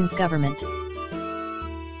student government.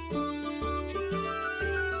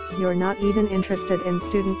 You're not even interested in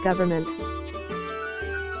student government.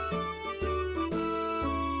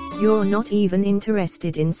 You're not even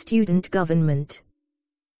interested in student government.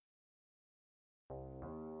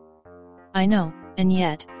 I know, and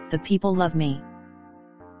yet, the people love me.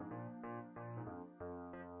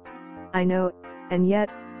 I know, and yet,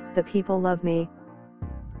 the people love me.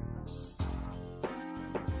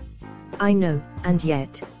 I know, and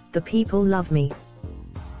yet, the people love me.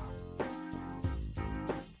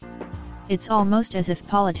 It's almost as if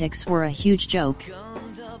politics were a huge joke.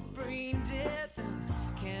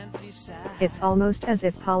 It's almost as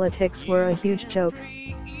if politics were a huge joke.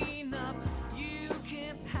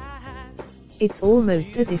 It's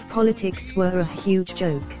almost as if politics were a huge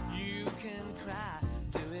joke.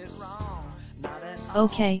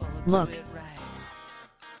 Okay, look.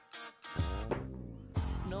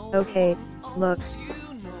 Okay, look.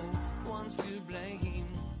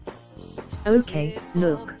 Okay,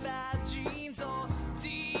 look.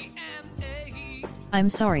 I'm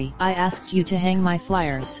sorry, I asked you to hang my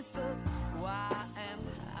flyers.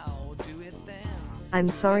 I'm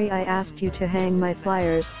sorry I asked you to hang my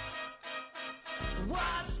flyers.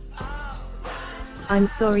 I'm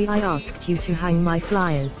sorry I asked you to hang my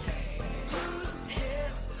flyers.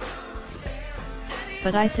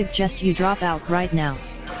 But I suggest you drop out right now.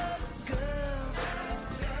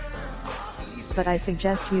 But I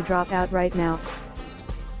suggest you drop out right now.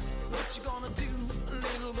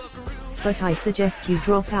 But I suggest you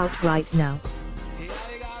drop out right now.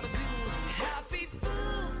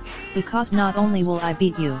 Because not only will I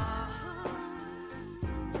beat you,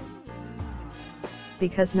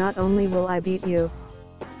 Because not only will I beat you,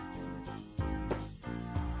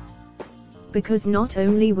 Because not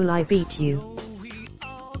only will I beat you,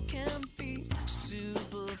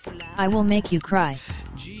 I will make you cry.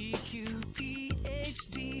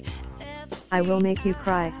 I will make you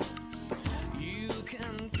cry.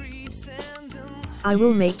 I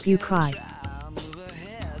will make you cry.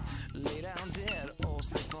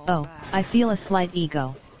 Oh, I feel a slight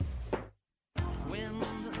ego.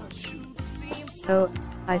 Oh,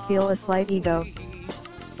 I feel a slight ego.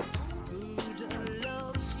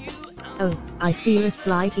 Oh, I feel a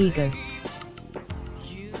slight ego.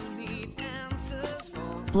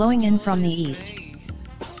 Blowing in from the east.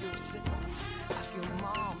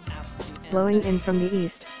 Blowing in from the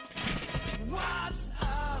east.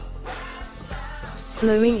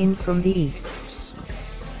 Blowing in from the east.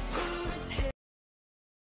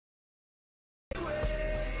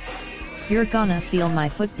 You're gonna feel my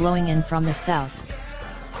foot blowing in from the south.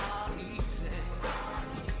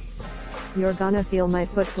 You're gonna feel my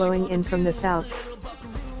foot blowing in from the south.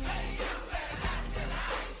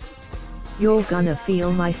 You're gonna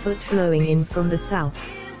feel my foot blowing in from the south.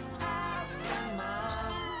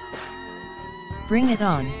 Bring it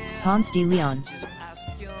on, Ponce de Leon.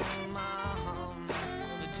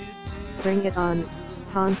 Bring it on,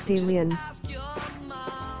 Ponce de Leon.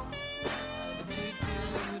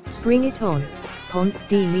 Bring it on, Ponce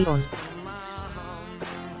de Leon.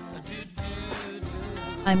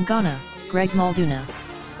 I'm gonna, Greg Muldoona.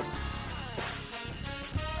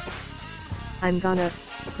 I'm gonna,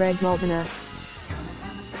 Greg Muldoona.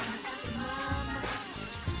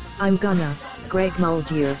 I'm gonna, Greg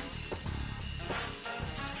Muldoona.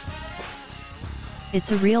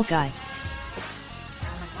 It's a real guy.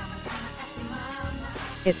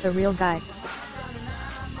 It's a real guy.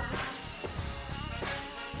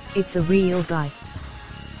 It's a real guy.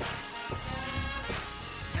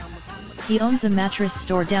 He owns a mattress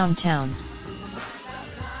store downtown.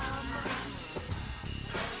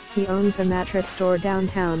 He owns a mattress store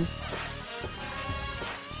downtown.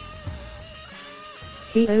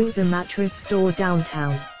 He owns a mattress store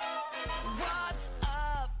downtown.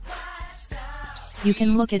 You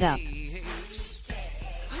can look it up.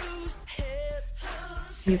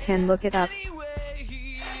 You can look it up.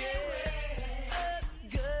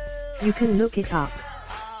 You can look it up.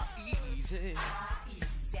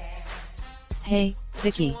 Hey,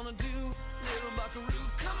 Vicky.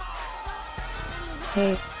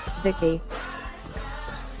 Hey, Vicky.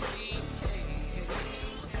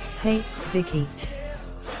 Hey, Vicky.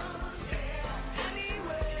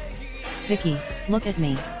 Vicky, look at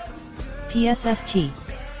me. PSST.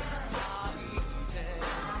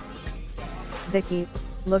 Vicky,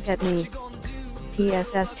 look at me.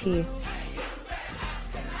 PSST.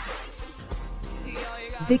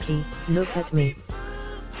 Vicky, look at me.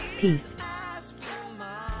 Peace.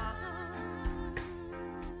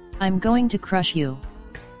 I'm going to crush you.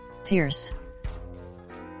 Pierce.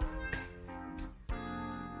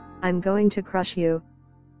 I'm going to crush you.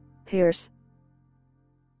 Pierce.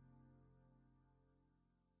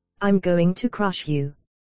 I'm going to crush you.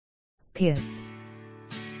 Pierce.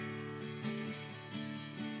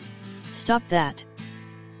 Stop that.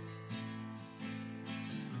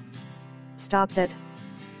 Stop that.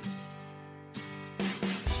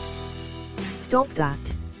 Stop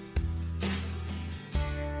that.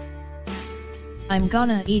 I'm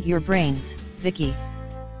gonna eat your brains, Vicky.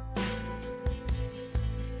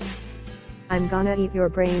 I'm gonna eat your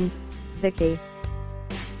brains, Vicky.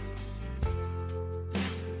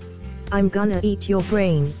 I'm gonna eat your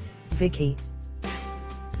brains, Vicky.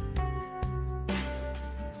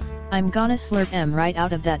 I'm gonna slurp M right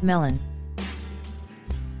out of that melon.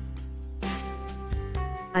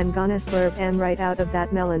 I'm gonna slurp M right out of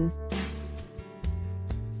that melon.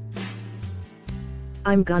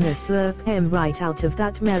 I'm gonna slurp M right out of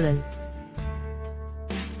that melon.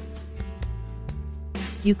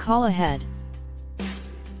 You call ahead.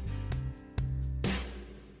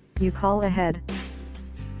 You call ahead.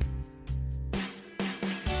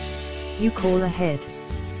 You call ahead.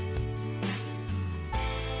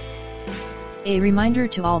 A reminder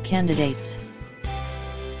to all candidates.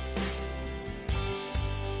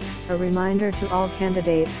 A reminder to all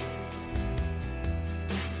candidates.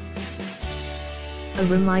 A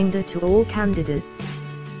reminder to all candidates.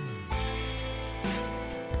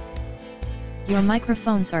 Your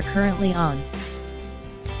microphones are currently on.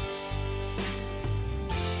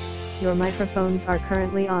 Your microphones are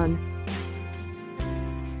currently on.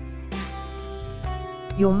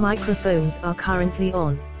 Your microphones are currently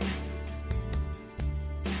on.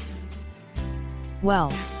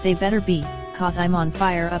 Well, they better be, 'cause I'm on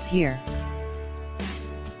fire up here.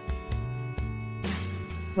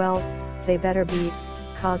 Well, they better be,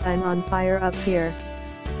 'cause I'm on fire up here.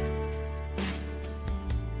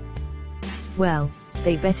 Well,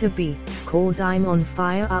 they better be, 'cause I'm on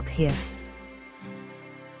fire up here.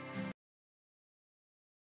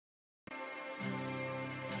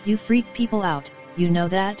 You freak people out, you know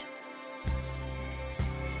that?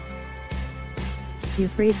 You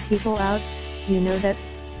freak people out, you know that?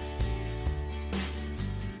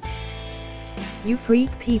 You freak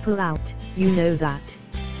people out, you know that.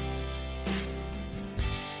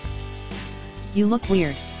 You look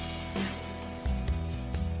weird.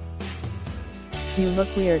 You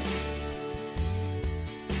look weird.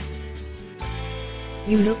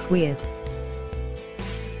 You look weird.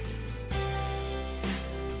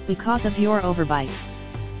 Because of your overbite.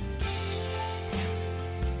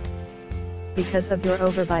 Because of your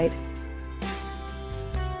overbite.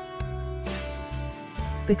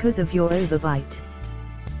 Because of your overbite.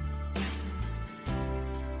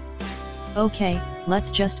 Okay,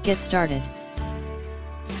 let's just get started.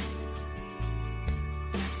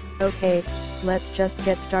 Okay, let's just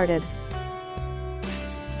get started.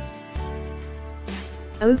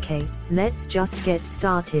 Okay, let's just get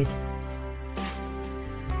started.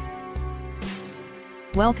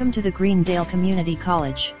 Welcome to the Greendale Community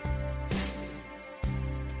College.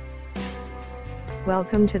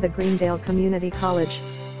 Welcome to the Greendale Community College.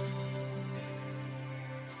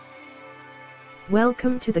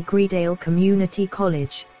 Welcome to the Greendale Community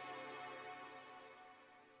College.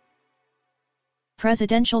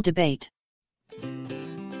 Presidential debate.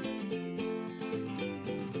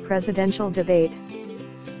 Presidential debate.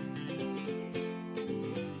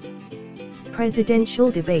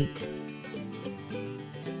 Presidential debate.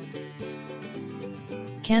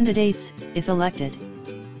 Candidates, if elected.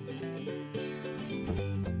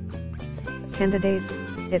 Candidates,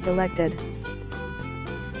 if elected.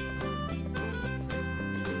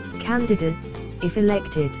 Candidates, if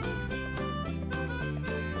elected.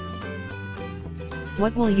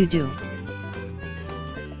 What will you do?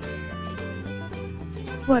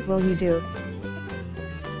 What will you do?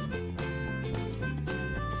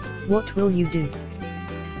 What will you do?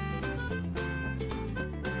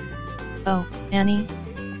 Oh, Annie?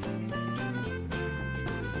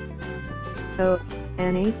 Oh,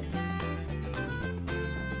 Annie?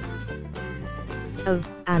 Oh,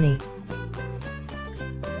 Annie.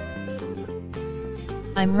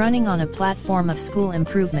 I'm running on a platform of school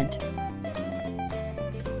improvement.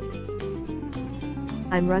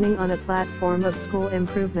 I'm running on a platform of school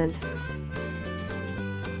improvement.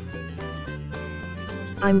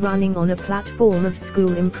 I'm running on a platform of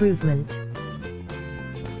school improvement.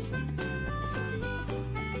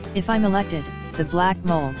 If I'm elected, the black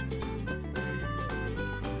mold.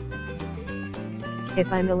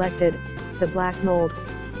 If I'm elected, the black mold.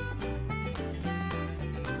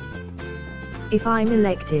 If I'm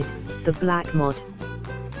elected, the black mod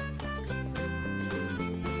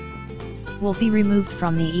Will be removed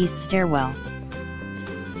from the east stairwell.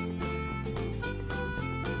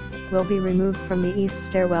 Will be removed from the east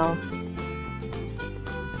stairwell.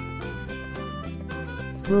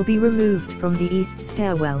 will be removed from the east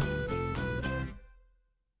stairwell.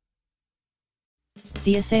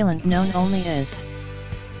 The assailant known only as.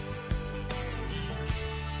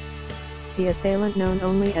 The assailant known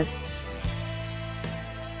only as.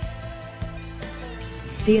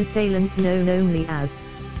 The assailant known only as.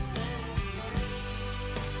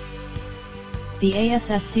 The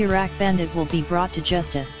ASS Iraq bandit will be brought to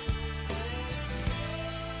justice.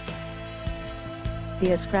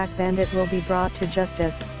 The Iraq bandit will be brought to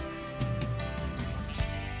justice.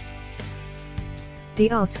 The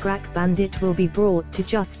Iraq bandit will be brought to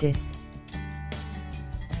justice.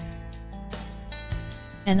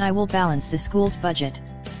 And I will balance the school's budget.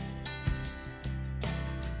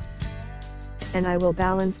 And I will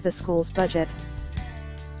balance the school's budget.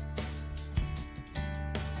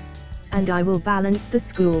 And I will balance the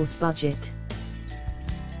school's budget.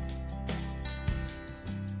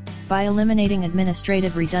 By eliminating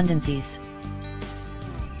administrative redundancies.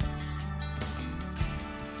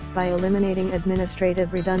 By eliminating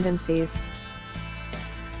administrative redundancies.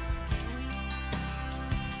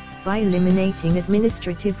 By eliminating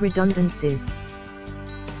administrative redundancies.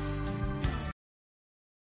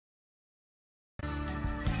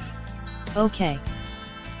 Okay.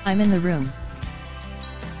 I'm in the room.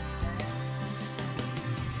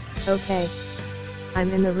 Okay.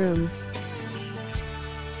 I'm in the room.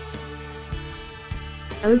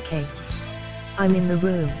 Okay. I'm in the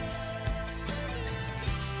room.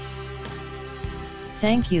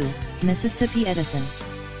 Thank you, Mississippi Edison.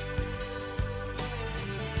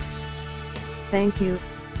 Thank you,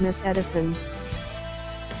 Miss Edison.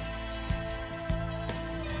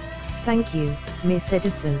 Thank you, Miss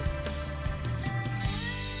Edison.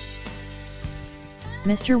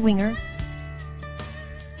 Mr. Winger?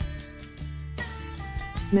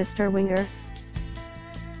 Mr. Winger?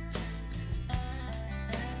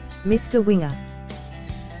 Mr. Winger.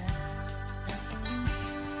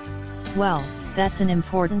 Well, that's an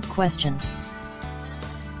important question.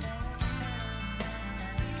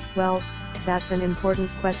 Well, that's an important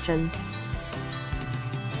question.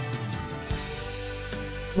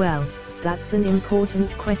 Well, That's an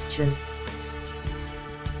important question.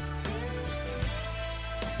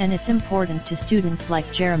 And it's important to students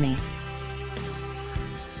like Jeremy.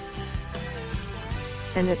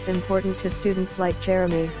 And it's important to students like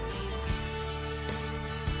Jeremy.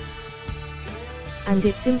 And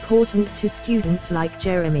it's important to students like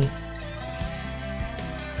Jeremy.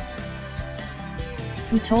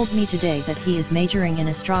 Who told me today that he is majoring in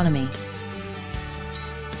astronomy?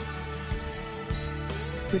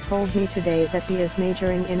 Who told me today that he is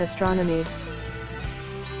majoring in astronomy?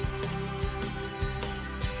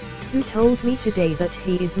 Who told me today that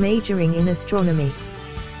he is majoring in astronomy?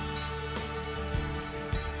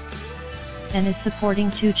 And is supporting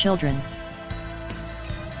 2 children.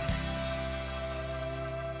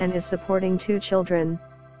 And is supporting 2 children.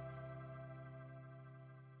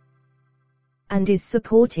 And is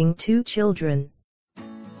supporting 2 children.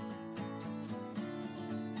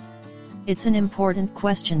 It's an important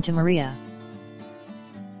question to Maria.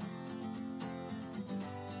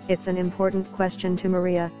 It's an important question to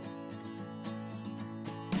Maria.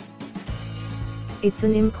 It's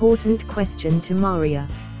an important question to Maria.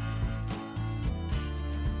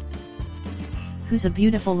 Who's a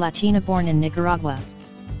beautiful Latina born in Nicaragua?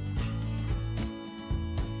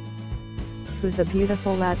 Who's a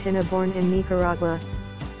beautiful Latina born in Nicaragua?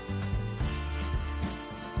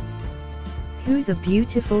 Who's a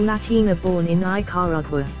beautiful Latina born in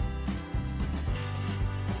Nicaragua?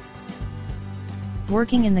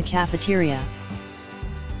 Working in the cafeteria.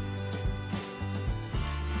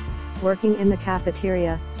 Working in the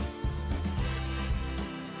cafeteria.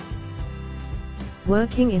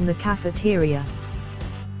 Working in the cafeteria.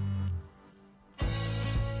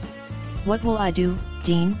 What will I do,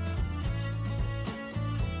 Dean?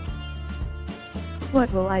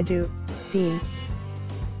 What will I do, Dean?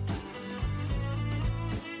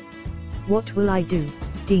 What will I do,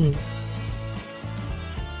 Dean?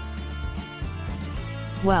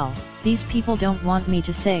 Well, these people don't want me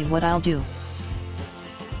to say what I'll do.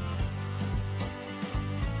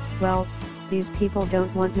 Well, these people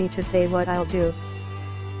don't want me to say what I'll do.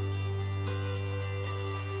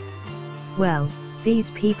 Well,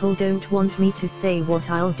 these people don't want me to say what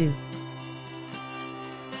I'll do.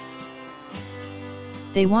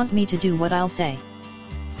 They want me to do what I'll say.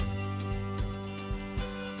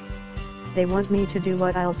 They want me to do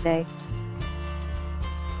what I'll say.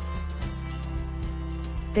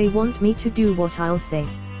 They want me to do what I'll say.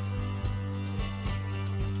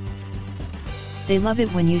 They love it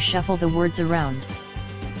when you shuffle the words around.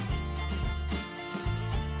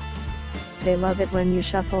 They love it when you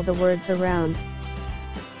shuffle the words around.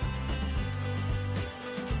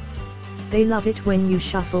 They love it when you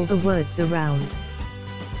shuffle the words around.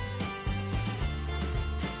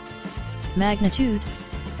 Magnitude.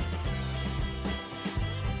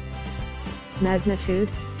 Magnitude.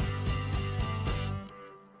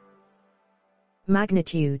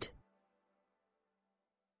 Magnitude.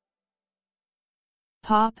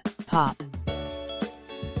 Pop, pop.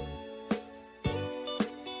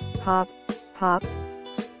 Pop, pop.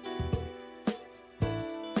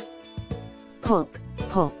 Pop,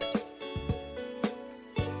 pop.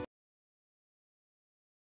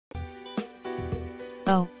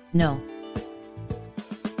 Oh, no.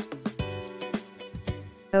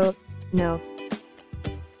 Oh, no.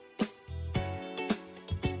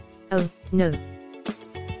 Oh, no.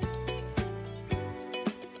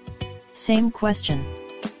 Same question.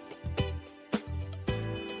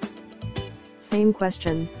 Same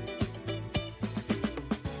question.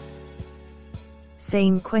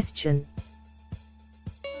 Same question.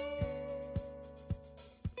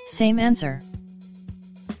 Same answer.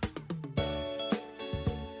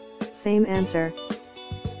 Same answer.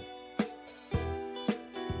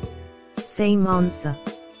 Same answer.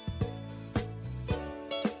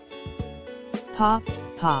 Pop,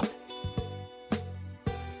 pop.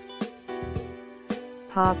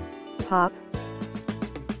 Pop, pop.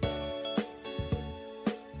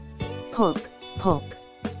 Pop, pop.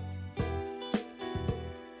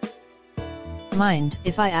 Mind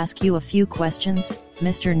if I ask you a few questions,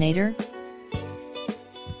 Mr. Nader?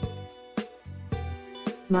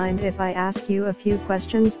 Mind if I ask you a few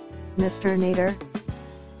questions, Mr. Nader?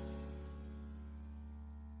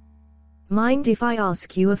 Mind if I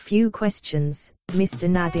ask you a few questions, Mr.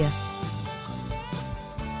 Nadir?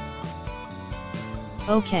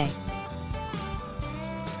 Okay.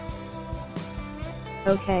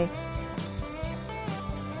 Okay.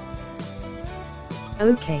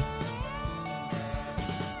 Okay.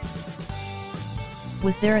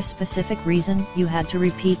 Was there a specific reason you had to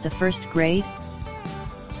repeat the first grade?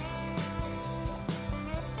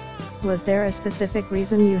 Was there a specific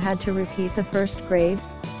reason you had to repeat the first grade?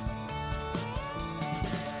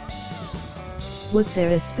 Was there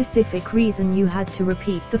a specific reason you had to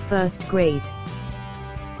repeat the first grade?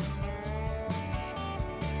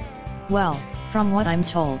 Well, from what I'm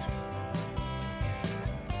told.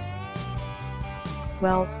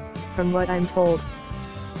 Well, from what I'm told.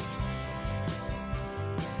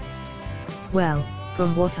 Well,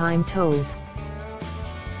 from what I'm told.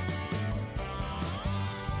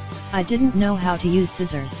 I didn't know how to use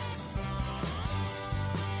scissors.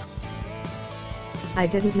 I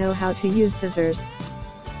didn't know how to use scissors.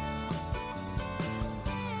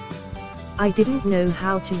 I didn't know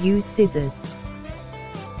how to use scissors.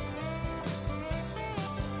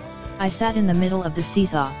 I sat in the middle of the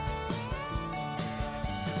seesaw.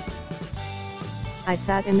 I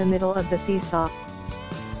sat in the middle of the seesaw.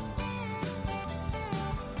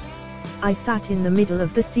 I sat in the middle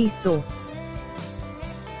of the seesaw.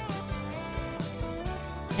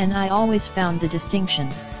 And I always found the distinction.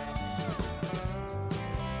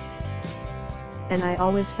 And I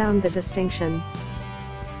always found the distinction.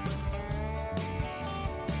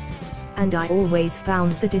 And I always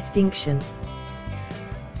found the distinction.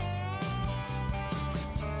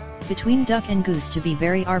 Between duck and goose to be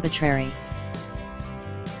very arbitrary.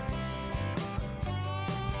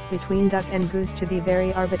 Between duck and goose to be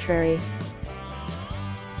very arbitrary.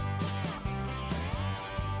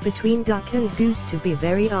 Between duck and goose to be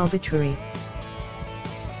very arbitrary.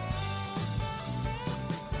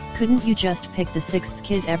 Couldn't you just pick the sixth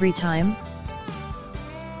kid every time?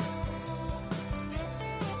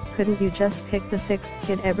 Couldn't you just pick the sixth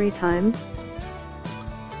kid every time?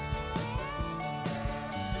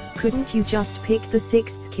 Couldn't you just pick the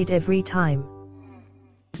sixth kid every time?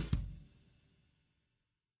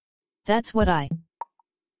 That's what I.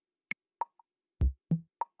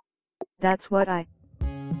 That's what I.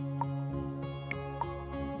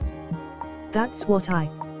 That's what I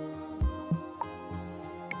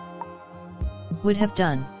would have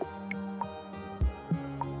done.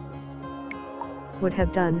 Would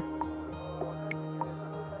have done.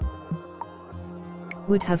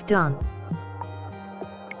 Would have done.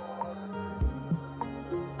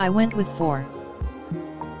 I went with 4.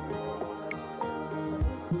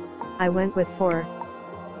 I went with 4.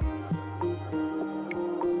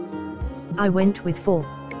 I went with 4.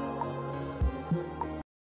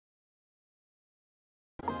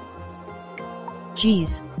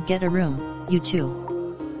 Geez, get a room, you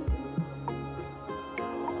two.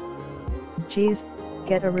 Geez,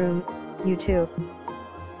 get a room, you two.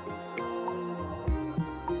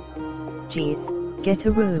 Geez, get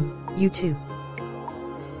a room, you two.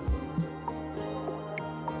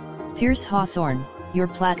 Pierce Hawthorne, your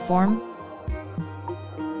platform?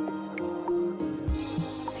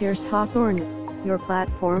 Pierce Hawthorne, your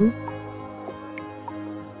platform?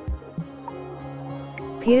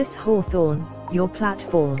 Pierce Hawthorne, your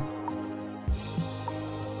platform.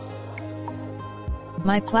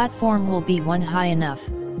 My platform will be one high enough.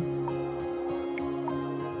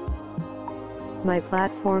 My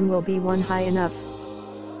platform will be one high enough.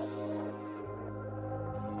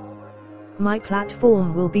 My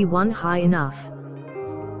platform will be one high enough.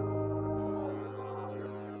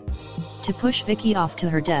 To push Vicky off to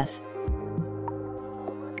her death.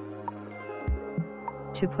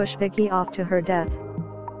 To push Vicky off to her death.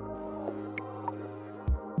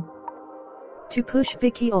 To push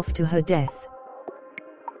Vicky off to her death.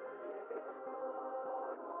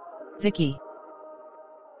 Vicky.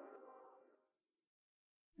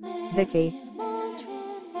 Vicky.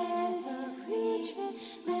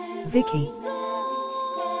 Vicky.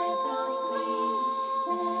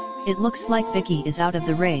 It looks like Vicky is out of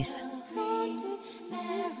the race.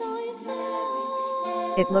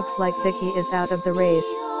 It looks like Vicky is out of the race.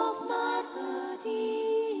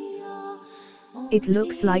 It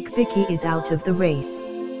looks like Vicky is out of the race.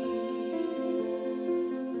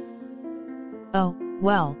 Oh,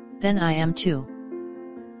 well, then I am too.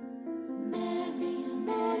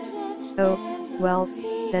 Oh, well,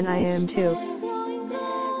 then I am too.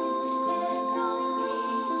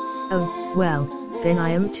 Oh, well, then I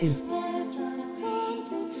am too.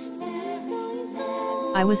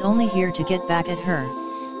 I was only here to get back at her.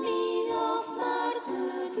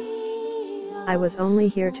 I was only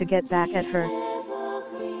here to get back at her.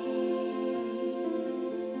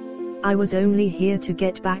 I was only here to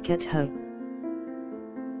get back at her.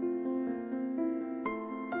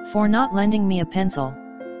 For not lending me a pencil.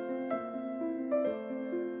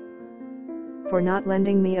 For not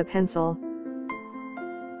lending me a pencil.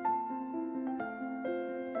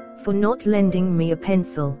 For not lending me a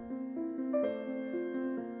pencil.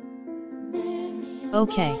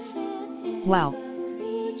 Okay, Wow.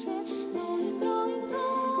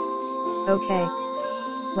 Okay.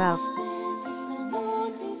 Wow.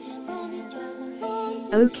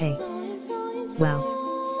 Okay. Well.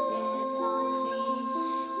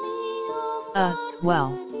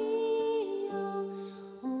 Well.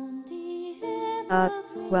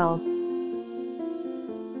 Well.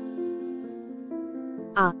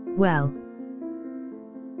 Well.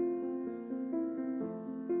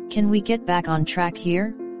 Can we get back on track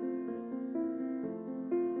here?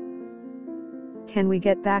 Can we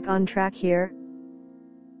get back on track here?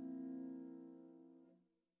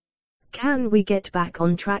 Can we get back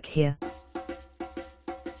on track here?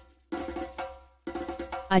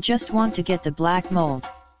 I just want to get the black mold.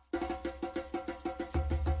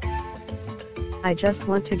 I just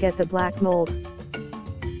want to get the black mold.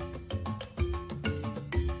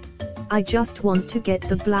 I just want to get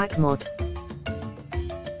the black mold.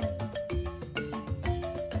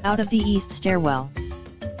 Out of the east stairwell.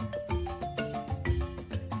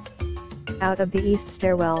 Out of the east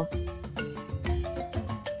stairwell.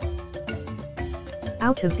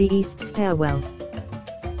 Out of the east stairwell.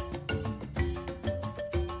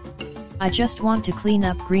 I just want to clean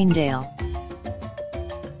up Greendale.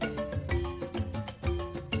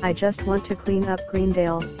 I just want to clean up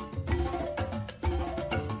Greendale.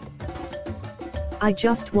 I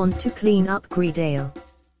just want to clean up Greendale.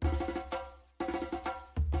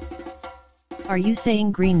 Are you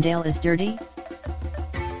saying Greendale is dirty?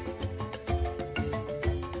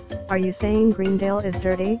 Are you saying Greendale is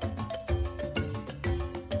dirty?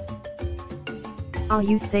 Are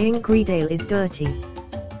you saying Greendale is dirty?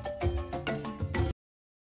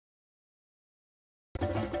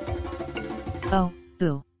 Oh,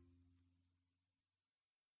 boo.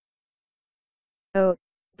 Oh,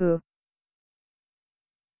 boo.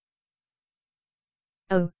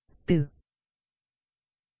 Oh, boo.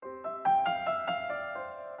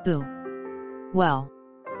 Boo. Well.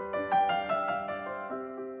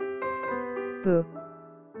 Boo.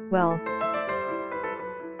 Well.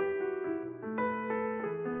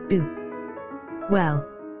 Boo. Well.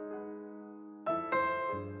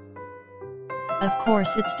 Of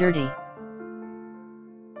course it's dirty.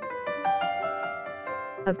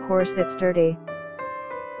 Of course it's dirty.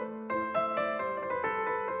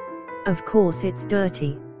 Of course it's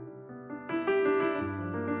dirty.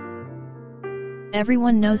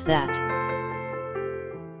 Everyone knows that.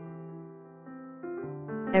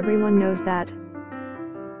 Everyone knows that.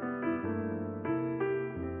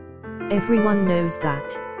 Everyone knows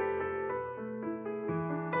that.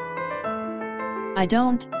 I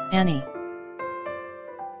don't, Annie.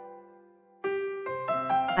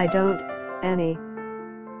 I don't, Annie.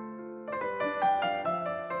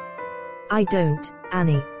 I don't,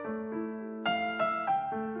 Annie.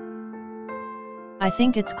 I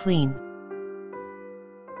think it's clean.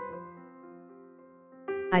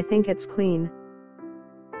 I think it's clean.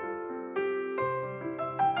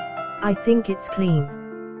 I think it's clean.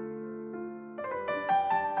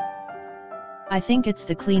 I think it's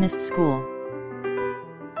the cleanest school.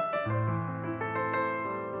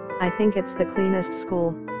 I think it's the cleanest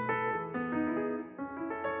school.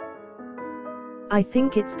 I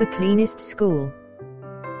think it's the cleanest school.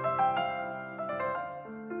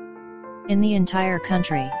 In the entire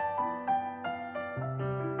country.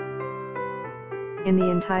 In the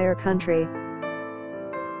entire country.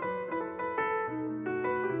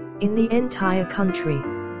 In the entire country.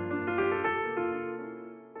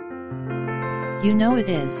 You know it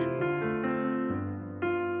is.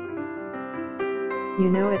 You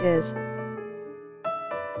know it is.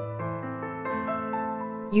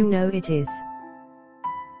 You know it is.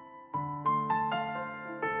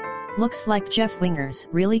 Looks like Jeff Wingers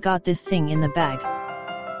really got this thing in the bag.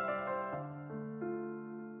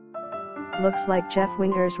 Looks like Jeff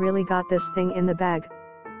Wingers really got this thing in the bag.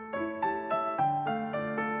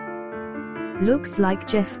 Looks like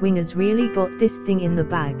Jeff Wingers really got this thing in the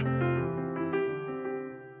bag.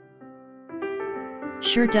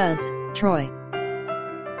 Sure does, Troy.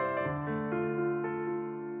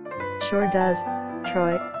 Sure does,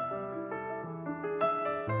 Troy.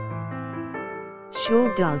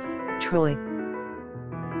 Sure does, Troy.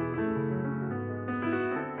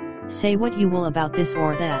 Say what you will about this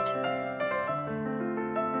or that.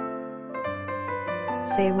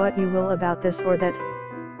 Say what you will about this or that.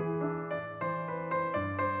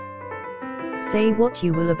 Say what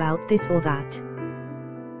you will about this or that.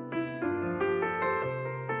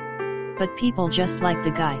 But people just like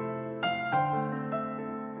the guy.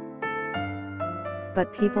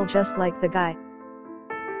 But people just like the guy.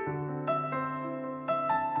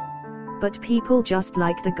 But people just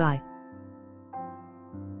like the guy.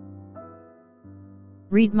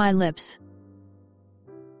 Read my lips.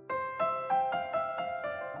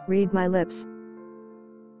 Read my lips.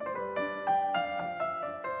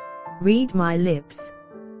 Read my lips.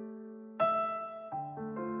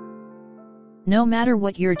 No matter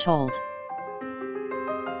what you're told.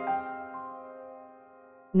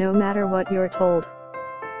 No matter what you're told.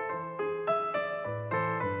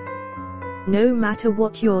 No matter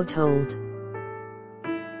what you're told.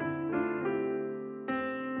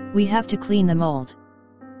 We have to clean the mold.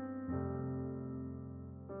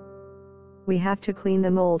 We have to clean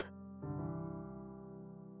the mold.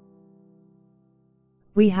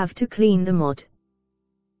 We have to clean the mold.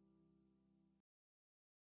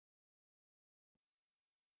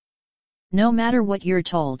 No matter what you're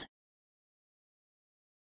told.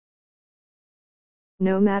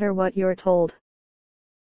 No matter what you're told.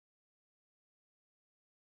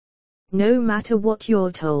 No matter what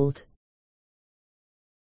you're told.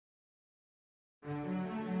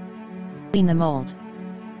 Clean the mold.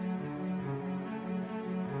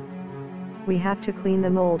 We have to clean the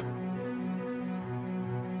mold.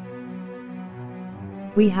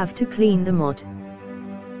 We have to clean the mold.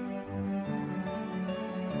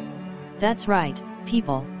 That's right,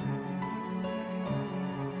 people.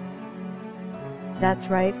 That's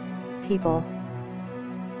right, people.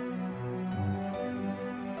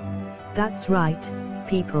 That's right,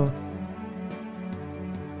 people.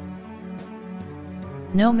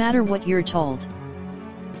 No matter what you're told.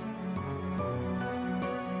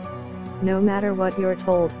 No matter what you're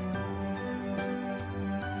told.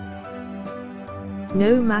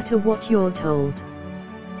 No matter what you're told.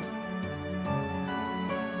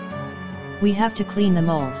 We have to clean the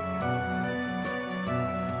mold.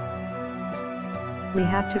 We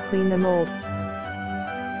have to clean the mold.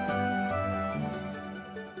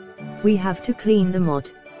 We have to clean the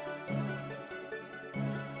mold.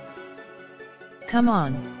 Come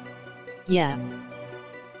on. Yeah.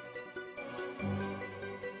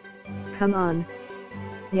 Come on.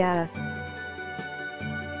 Yeah.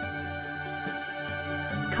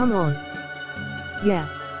 Come on. Yeah.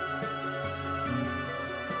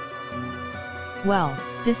 Well,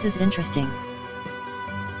 this is interesting.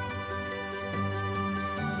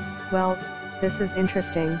 Well, this is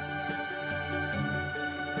interesting.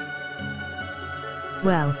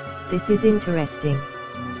 Well, this is interesting.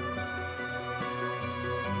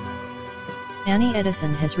 Annie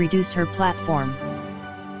Edison has reduced her platform.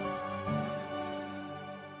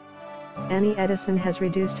 Annie Edison has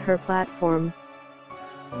reduced her platform.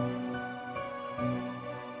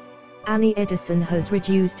 Annie Edison has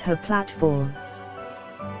reduced her platform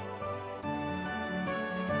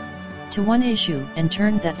to one issue and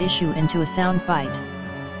turned that issue into a sound bite.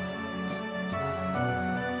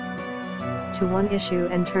 To one issue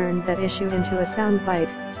and turned that issue into a sound bite.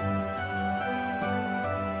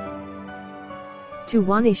 To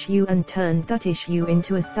one issue and turned that issue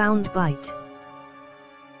into a sound bite.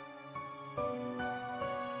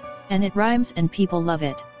 And it rhymes and people love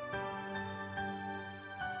it.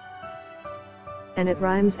 And it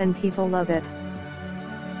rhymes and people love it.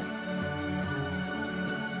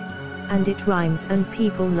 And it rhymes and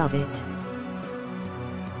people love it.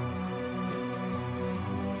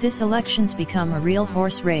 This election's become a real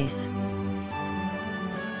horse race.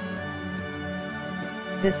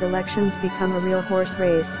 This election's become a real horse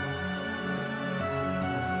race.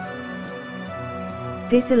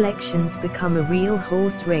 This election's become a real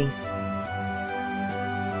horse race.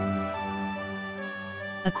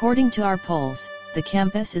 According to our polls, the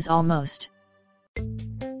campus is almost.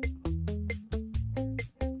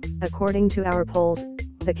 According to our polls,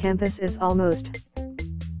 the campus is almost.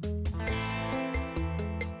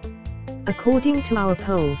 According to our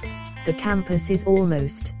polls, the campus is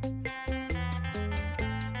almost.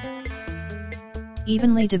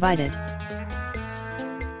 Evenly divided.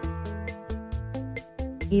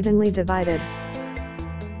 Evenly divided.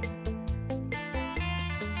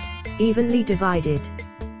 Evenly divided.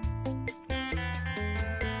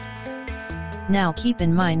 Now keep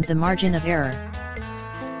in mind the margin of error.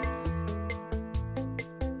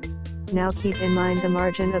 Now keep in mind the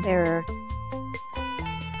margin of error.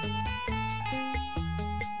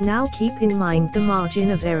 Now keep in mind the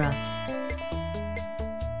margin of error.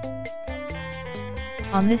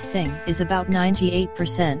 On this thing is about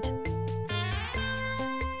 98%.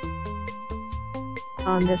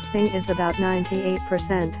 On this thing is about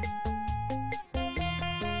 98%.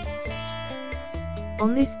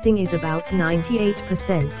 On this thing is about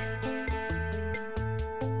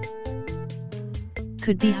 98%.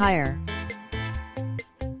 Could be higher.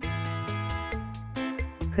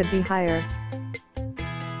 Could be higher.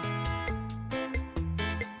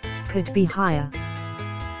 Could be higher.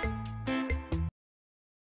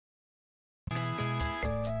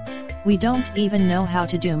 We don't even know how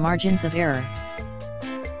to do margins of error.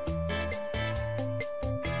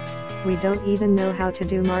 We don't even know how to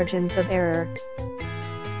do margins of error.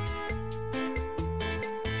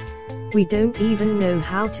 We don't even know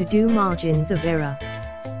how to do margins of error.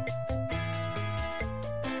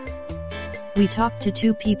 We talked to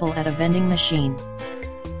two people at a vending machine.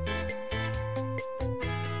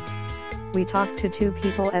 We talked to two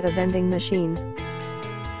people at a vending machine.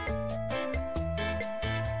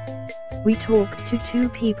 We talked to two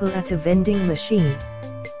people at a vending machine.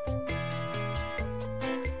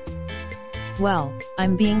 Well,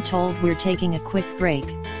 I'm being told we're taking a quick break.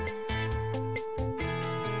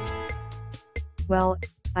 Well,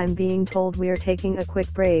 I'm being told we're taking a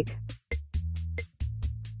quick break.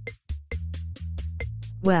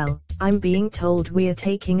 Well, I'm being told we're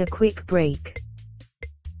taking a quick break.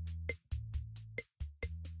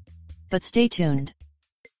 But stay tuned.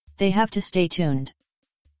 They have to stay tuned.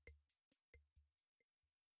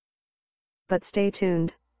 But stay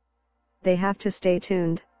tuned. They have to stay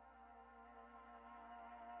tuned.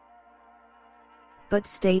 But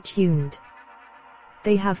stay tuned.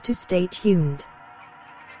 They have to stay tuned.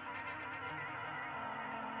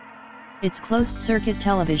 It's closed circuit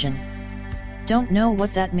television. Don't know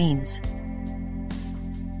what that means.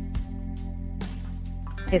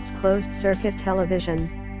 It's closed circuit television.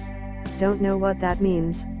 Don't know what that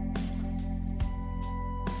means.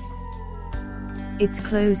 It's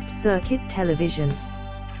closed circuit television.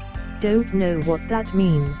 Don't know what that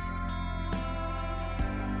means.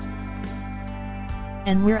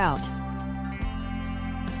 And we're out.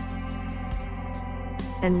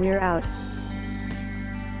 And we're out.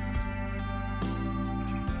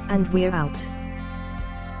 And we're out.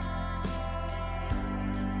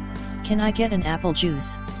 Can I get an apple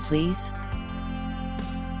juice, please?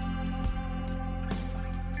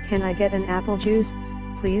 Can I get an apple juice,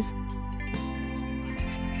 please?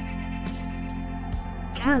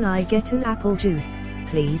 Can I get an apple juice,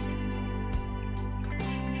 please?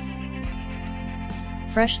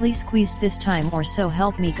 Freshly squeezed this time, or so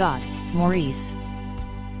help me God, Maurice.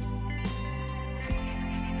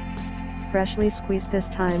 Freshly squeezed this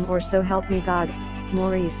time, or so help me God,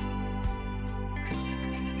 Maurice.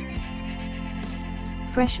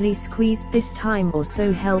 Freshly squeezed this time, or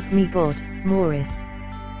so help me God, Maurice.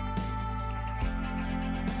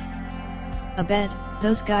 A bed,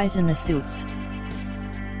 those guys in the suits.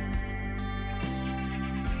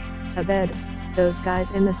 A bed, those guys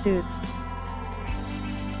in the suits.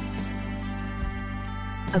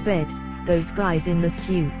 A bed, those guys in the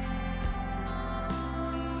suits.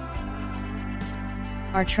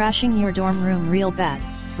 Are trashing your dorm room real bad,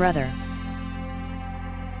 brother.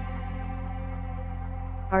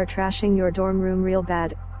 Are trashing your dorm room real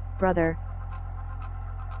bad, brother.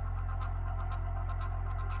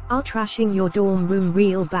 Are trashing your dorm room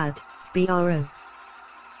real bad, bro.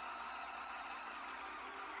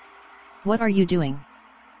 What are you doing?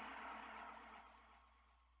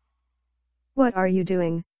 What are you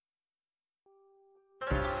doing?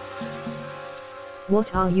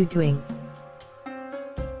 What are you doing?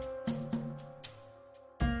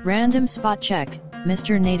 Random spot check,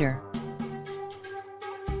 Mr. Nader.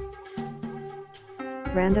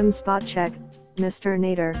 Random spot check, Mr.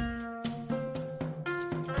 Nader.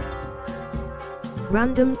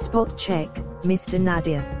 Random spot check, Mr.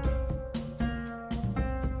 Nadir.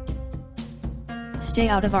 Stay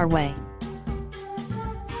out of our way.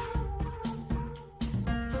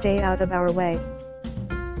 Stay out of our way.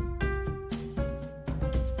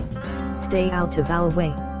 Stay out of our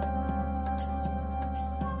way.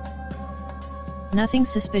 Nothing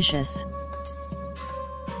suspicious.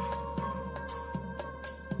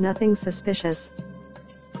 Nothing suspicious.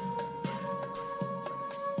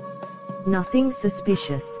 Nothing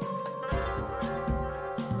suspicious.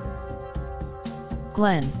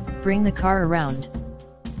 Glenn, bring the car around.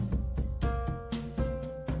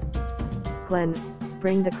 Glenn,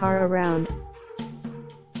 bring the car around.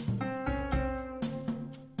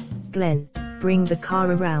 Glenn, bring the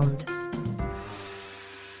car around.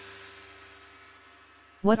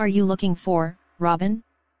 What are you looking for, Robin?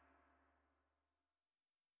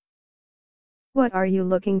 What are you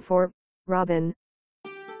looking for, Robin?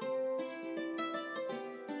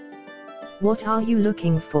 What are you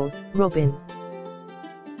looking for, Robin?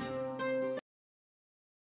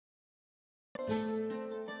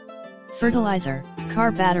 Fertilizer,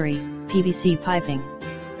 car battery, PVC piping.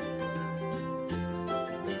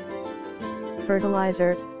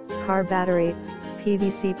 Fertilizer, car battery,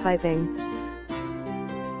 PVC piping.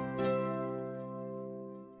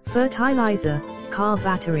 Fertilizer, car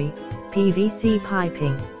battery, PVC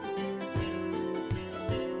piping.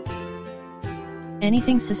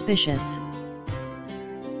 Anything suspicious.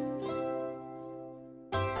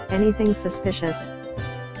 Anything suspicious.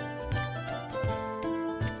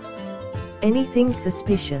 Anything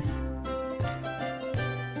suspicious.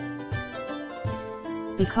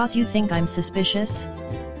 Because you think I'm suspicious?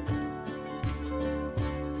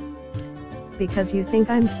 Because you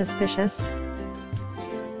think I'm suspicious?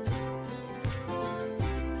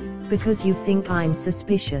 Because you think I'm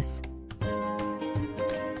suspicious.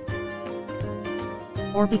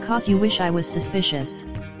 Or because you wish I was suspicious?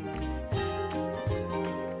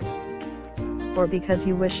 Or because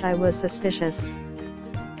you wish I was suspicious?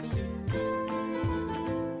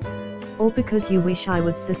 Or because you wish I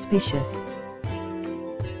was suspicious.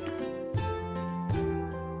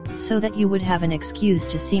 So that you would have an excuse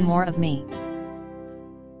to see more of me.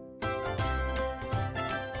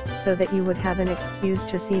 So that you would have an excuse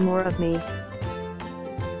to see more of me.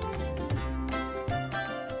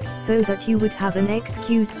 So that you would have an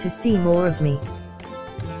excuse to see more of me.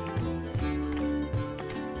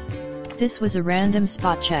 This was a random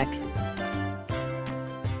spot check.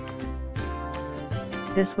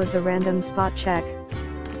 This was a random spot check.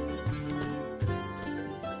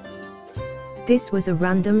 This was a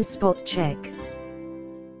random spot check.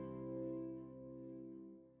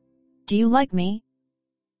 Do you like me?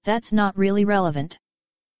 That's not really relevant.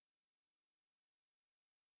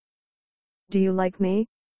 Do you like me?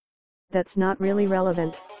 That's not really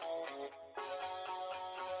relevant.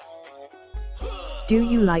 Do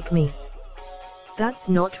you like me? That's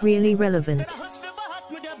not really relevant.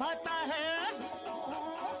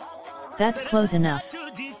 That's close enough.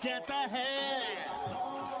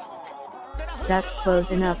 That's close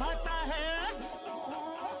enough.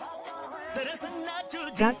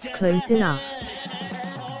 That's close enough.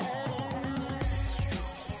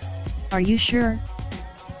 Are you sure?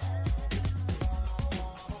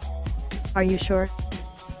 Are you sure?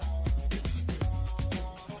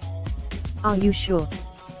 Are you sure?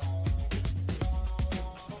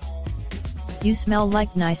 You smell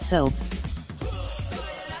like nice soap.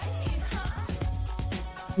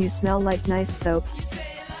 You smell like nice soap.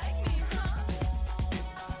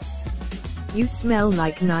 You smell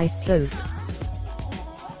like nice soap.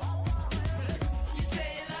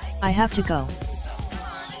 I have to go.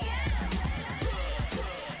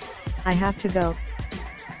 I have to go.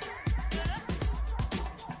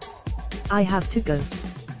 I have to go.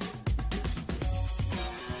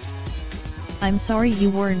 I'm sorry you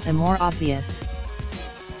weren't more obvious.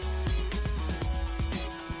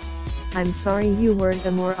 I'm sorry you weren't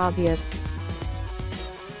more obvious.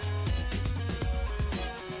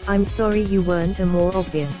 I'm sorry you weren't more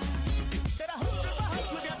obvious.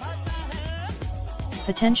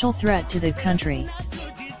 Potential threat to the country.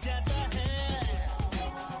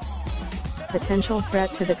 Potential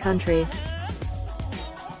threat to the country.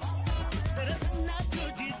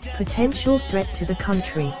 Potential threat to the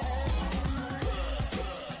country.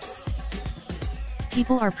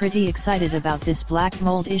 People are pretty excited about this black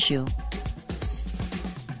mold issue.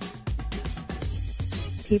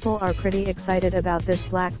 People are pretty excited about this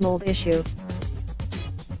black mold issue.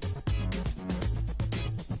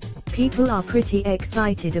 People are pretty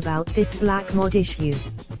excited about this black mold issue.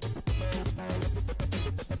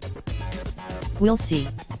 We'll see.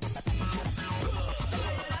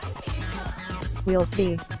 We'll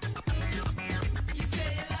see.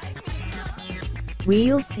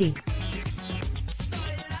 We'll see.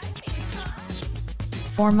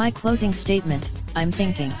 For my closing statement, I'm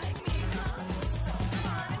thinking.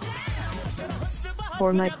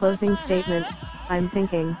 For my closing statement, I'm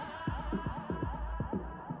thinking.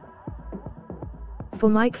 For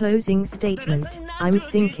my closing statement, I'm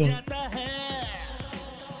thinking.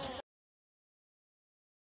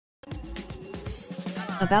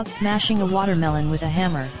 About smashing a watermelon with a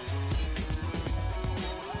hammer.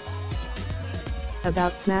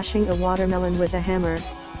 About smashing a watermelon with a hammer.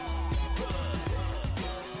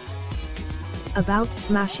 About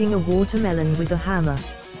smashing a watermelon with a hammer.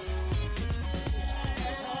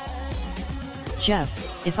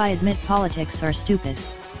 Jeff, if I admit politics are stupid.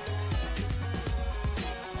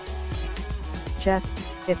 Jeff,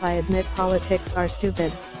 if I admit politics are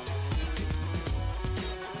stupid.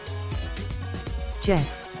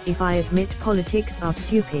 Jeff, if I admit politics are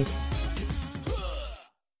stupid.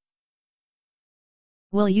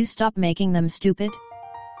 Will you stop making them stupid?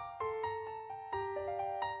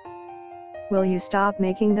 Will you stop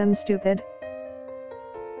making them stupid?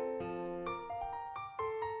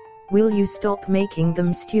 Will you stop making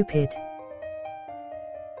them stupid?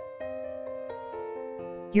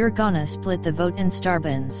 You're gonna split the vote in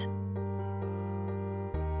Starbins.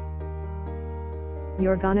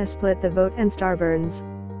 You're gonna split the vote and Starburns.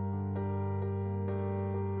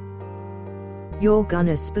 You're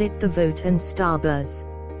gonna split the vote and Starburns.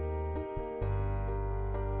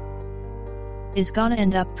 Is gonna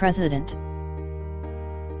end up president.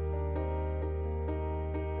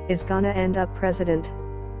 Is gonna end up president.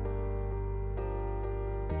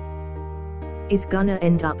 Is gonna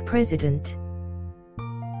end up president.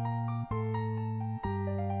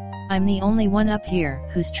 I'm the only one up here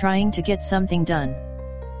who's trying to get something done.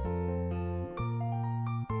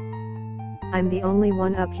 I'm the only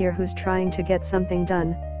one up here who's trying to get something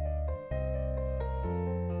done.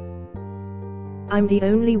 I'm the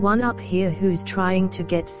only one up here who's trying to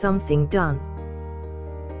get something done.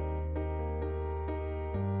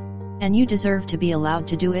 And you deserve to be allowed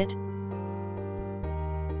to do it.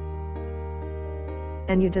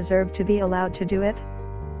 And you deserve to be allowed to do it.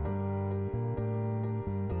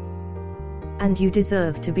 And you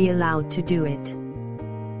deserve to be allowed to do it.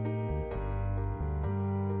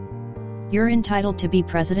 You're entitled to be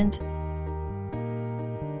president.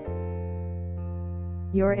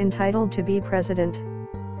 You're entitled to be president.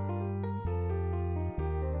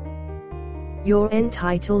 You're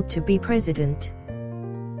entitled to be president.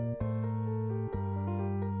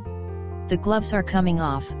 The gloves are coming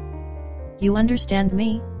off. You understand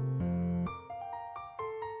me?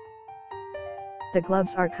 The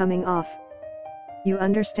gloves are coming off. You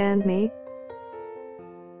understand me?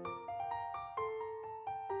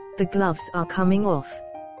 The gloves are coming off.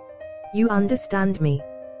 You understand me?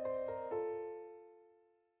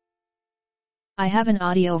 I have an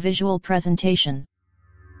audio-visual presentation.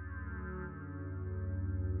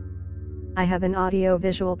 I have an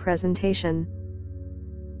audio-visual presentation.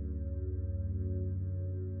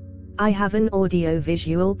 I have an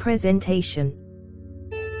audio-visual presentation.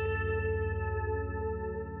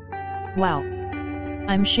 Wow.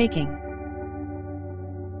 I'm shaking.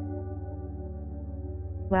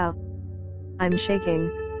 Wow. I'm shaking.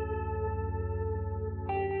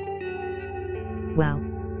 Wow.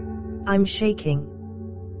 I'm shaking.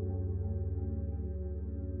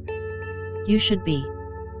 You should be.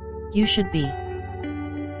 You should be.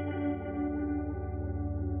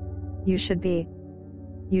 You should be.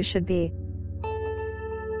 You should be.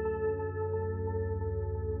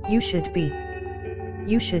 You should be.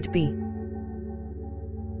 You should be.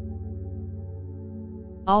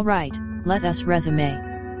 All right, let us resume.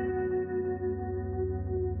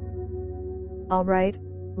 All right,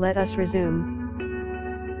 let us resume.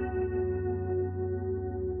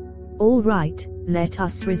 All right, let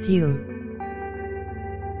us resume.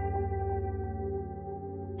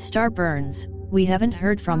 Starburns, we haven't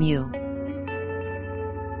heard from you.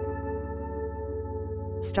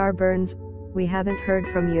 Starburns, we haven't heard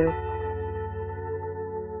from you.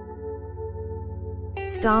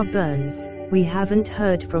 Starburns, we haven't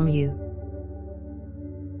heard from you.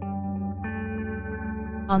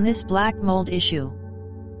 On this black mold issue.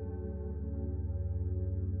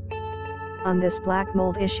 On this black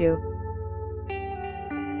mold issue.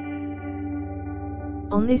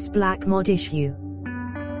 On this black mod issue.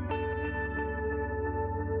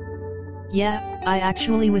 Yeah, I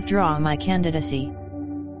actually withdraw my candidacy.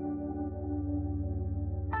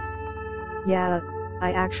 Yeah,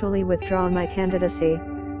 I actually withdraw my candidacy.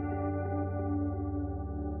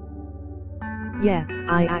 Yeah,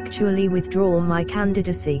 I actually withdraw my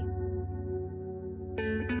candidacy.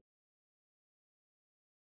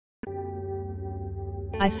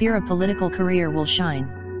 I fear a political career will shine.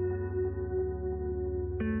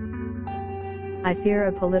 I fear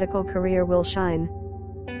a political career will shine.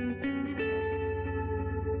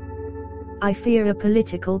 I fear a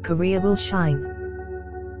political career will shine.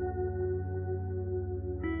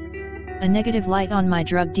 A negative light on my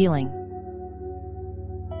drug dealing.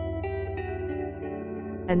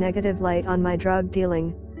 A negative light on my drug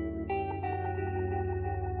dealing.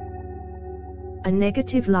 A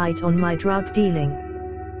negative light on my drug dealing.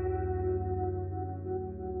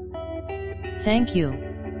 Thank you.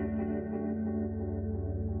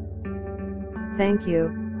 Thank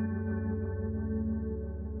you.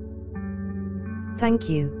 Thank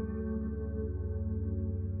you.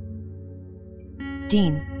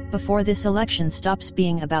 Dean, before this election stops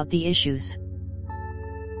being about the issues.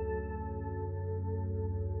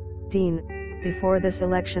 Dean, before this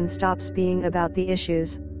election stops being about the issues.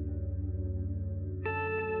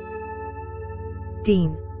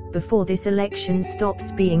 Dean, before this election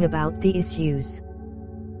stops being about the issues.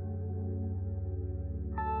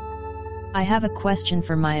 I have a question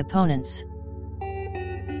for my opponents.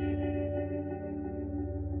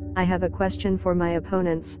 I have a question for my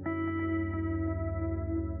opponents.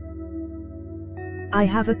 I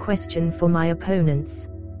have a question for my opponents.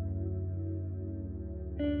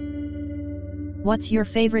 What's your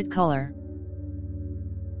favorite color?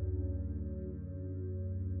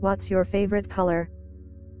 What's your favorite color?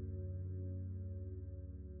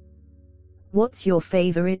 What's your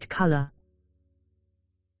favorite color?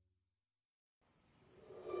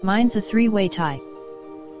 Mine's a three-way tie.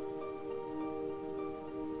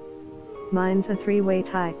 Mine's a three-way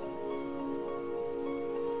tie.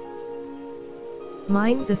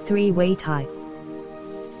 Mine's a three-way tie.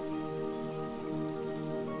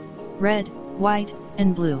 Red, white,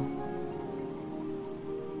 and blue.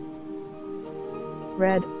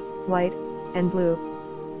 Red, white, and blue.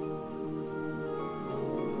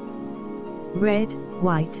 Red,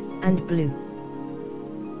 white, and blue.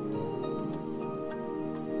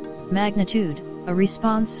 Magnitude, a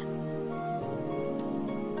response.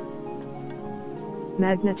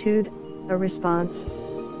 Magnitude, a response.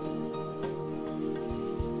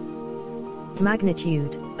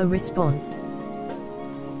 Magnitude, a response.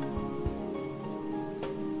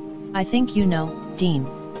 I think you know, Dean.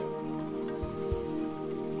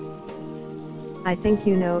 I think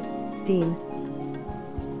you know, Dean.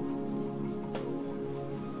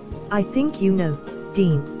 I think you know,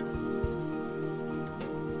 Dean.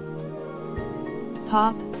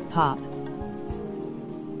 Pop, pop.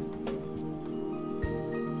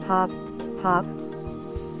 Pop, pop.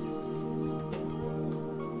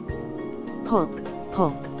 Pop,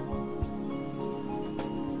 pop.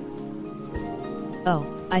 Oh,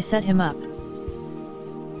 I set him up.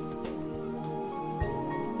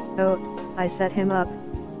 Oh, I set him up.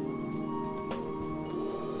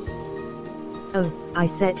 Oh, I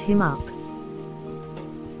set him up.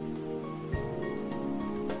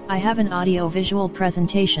 I have an audio-visual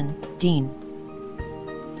presentation, Dean.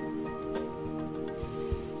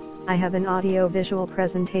 I have an audio-visual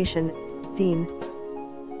presentation, Dean.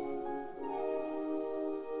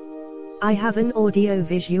 I have an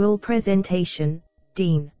audio-visual presentation,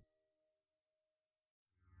 Dean.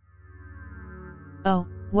 Oh,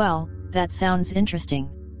 well, that sounds interesting.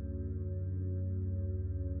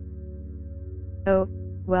 Oh,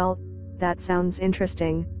 well, that sounds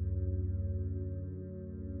interesting.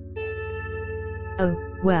 Oh,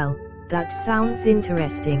 well, that sounds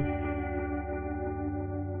interesting.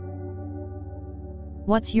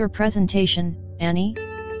 What's your presentation, Annie?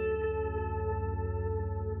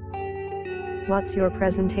 What's your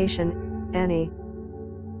presentation, Annie?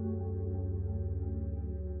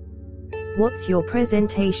 What's your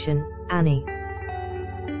presentation, Annie?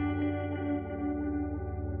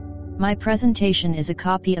 My presentation is a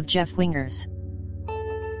copy of Jeff Winger's.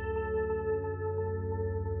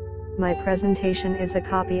 My presentation is a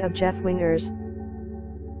copy of Jeff Winger's.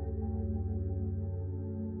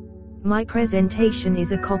 My presentation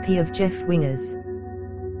is a copy of Jeff Winger's.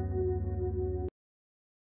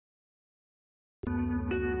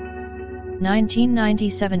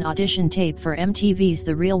 (1997) audition tape for MTV's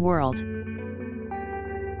The Real World.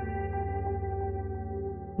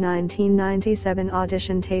 1997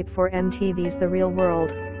 audition tape for MTV's The Real World.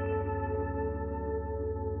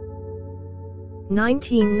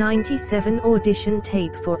 1997 audition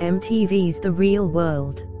tape for MTV's The Real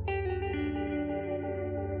World.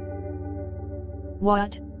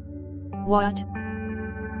 What? What?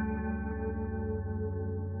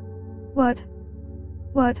 What?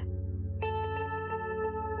 What?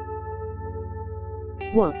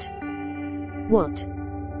 What? What?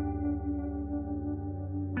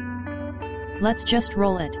 Let's just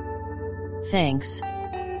roll it. Thanks.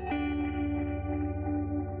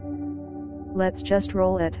 Let's just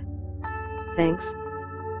roll it. Thanks.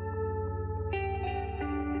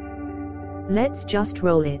 Let's just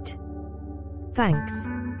roll it. Thanks.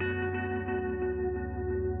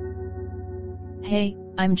 Hey,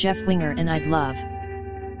 I'm Jeff Winger and I'd love.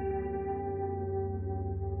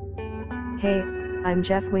 Hey, I'm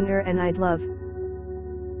Jeff Winger and I'd love.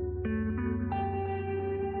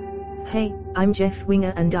 Hey, I'm Jeff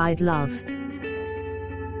Winger and I'd love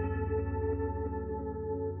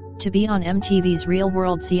to be on MTV's Real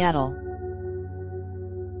World Seattle.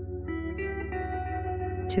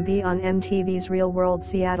 To be on MTV's Real World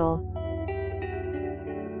Seattle.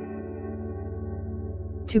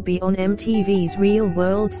 To be on MTV's Real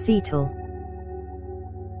World Seattle.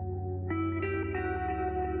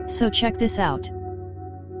 So check this out.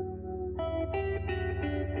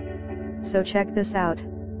 So check this out.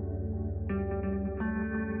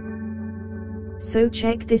 So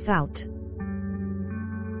check this out.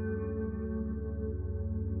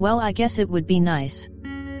 Well, I guess it would be nice.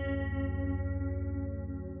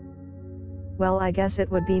 Well, I guess it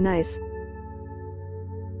would be nice.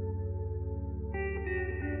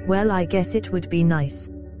 Well, I guess it would be nice.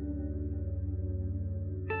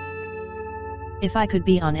 If I could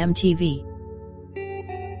be on MTV.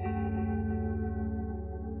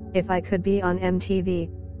 If I could be on MTV.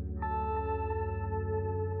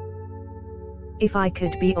 If I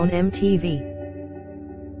could be on MTV.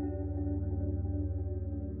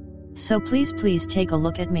 So please take a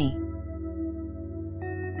look at me.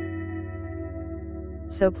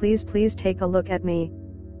 So please take a look at me.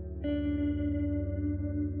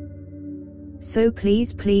 So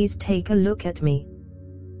please take a look at me.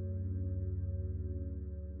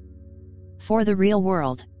 For the real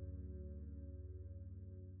world.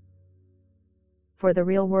 For the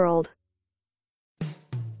real world.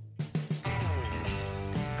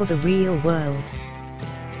 For the real world.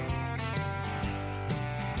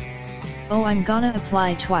 Oh, I'm gonna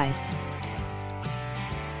apply twice.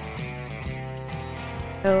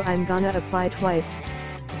 Oh, I'm gonna apply twice.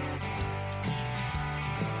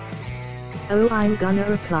 Oh, I'm gonna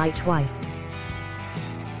apply twice.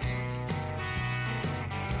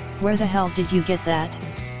 Where the hell did you get that?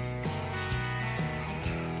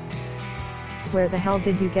 Where the hell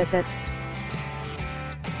did you get that?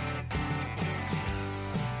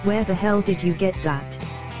 Where the hell did you get that?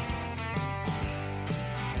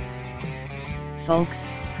 Folks,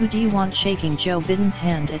 who do you want shaking Joe Biden's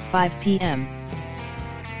hand at 5 p.m.?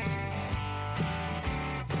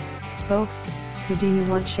 Folks, who do you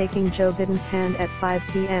want shaking Joe Biden's hand at 5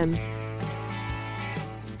 p.m.?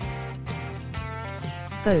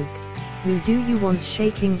 Folks, who do you want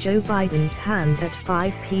shaking Joe Biden's hand at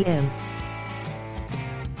 5 p.m.?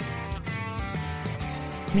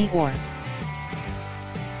 Me or.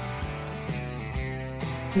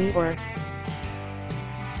 Me or.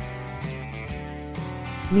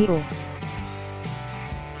 Me or.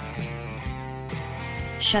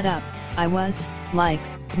 Shut up, I was, like,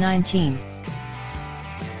 19.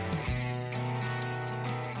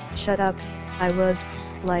 Shut up, I was,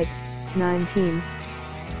 like, 19.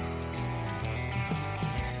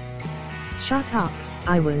 Shut up,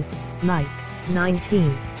 I was, like,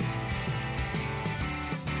 19.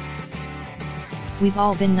 We've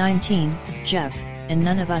all been 19, Jeff, and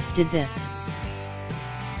none of us did this.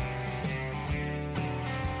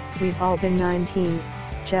 We've all been 19,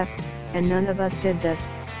 Jeff, and none of us did this.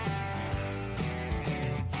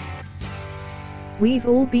 We've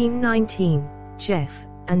all been 19, Jeff,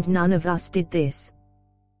 and none of us did this.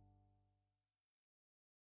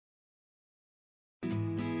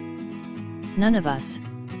 None of us.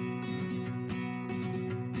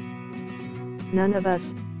 None of us.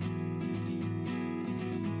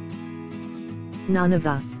 None of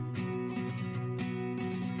us.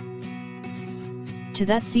 To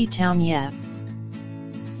that C-town, yeah.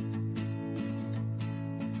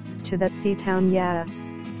 To that C-town, yeah.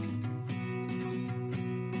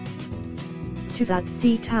 To that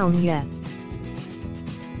C-town, yeah.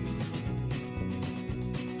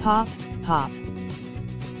 Pop, pop.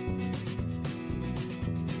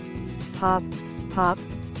 Pop, pop.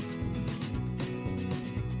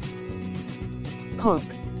 Pop,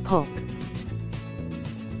 pop.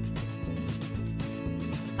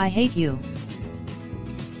 I hate you.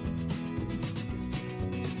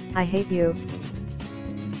 I hate you.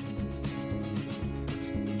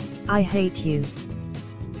 I hate you.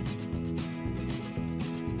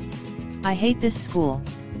 I hate this school.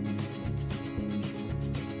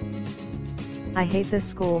 I hate this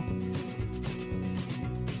school.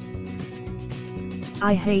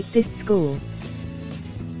 I hate this school.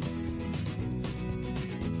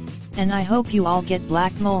 And I hope you all get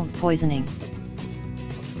black mold poisoning.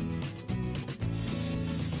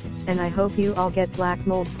 And I hope you all get black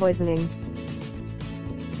mold poisoning.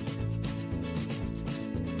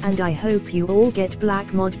 And I hope you all get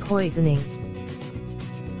black mold poisoning.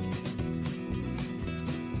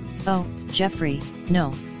 Oh, Jeffrey,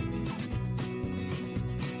 no.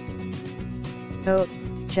 Oh,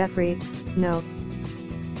 Jeffrey, no.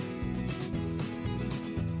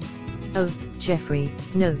 Oh, Jeffrey,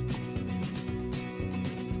 no.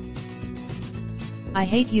 I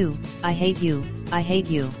hate you, I hate you, I hate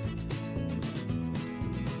you.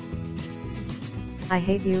 I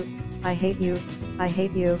hate you, I hate you, I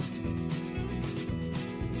hate you.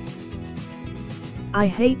 I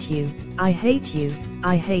hate you, I hate you,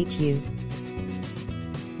 I hate you.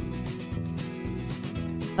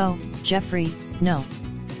 Oh, Jeffrey, no.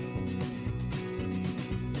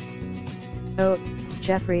 Oh,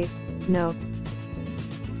 Jeffrey, no.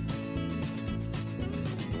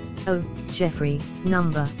 Oh, Jeffrey,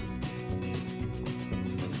 number.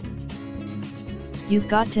 You've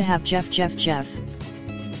got to have Jeff.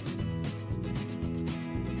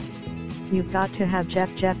 You've got to have Jeff.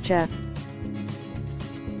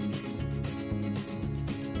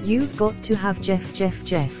 You've got to have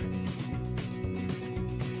Jeff.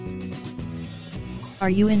 Are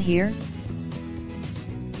you in here?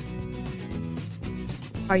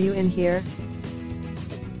 Are you in here?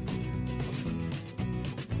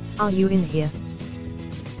 Are you in here?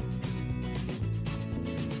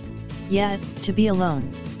 Yeah, to be alone.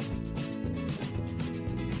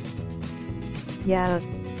 Yeah,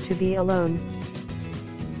 to be alone.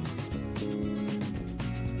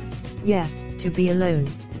 Yeah, to be alone.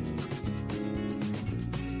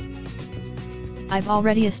 I've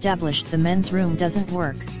already established the men's room doesn't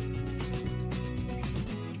work.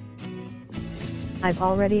 I've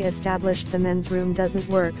already established the men's room doesn't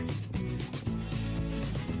work.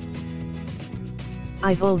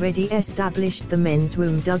 I've already established the men's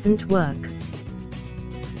room doesn't work.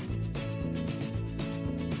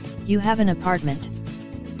 You have an apartment.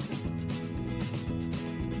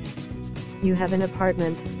 You have an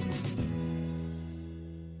apartment.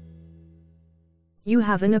 You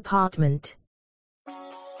have an apartment.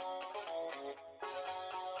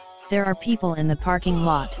 There are people in the parking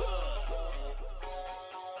lot.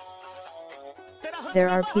 There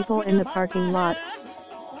are people in the parking lot.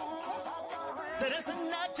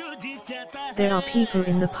 There are people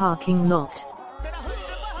in the parking lot.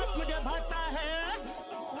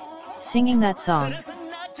 Singing that song.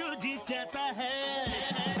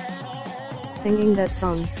 Singing that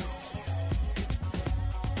song.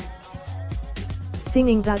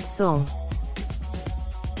 Singing that song.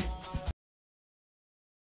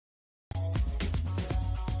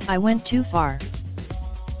 I went too far.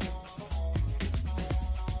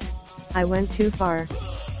 I went too far.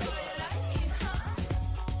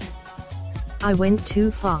 I went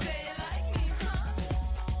too far.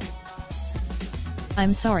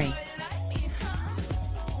 I'm sorry.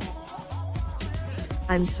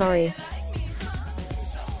 I'm sorry.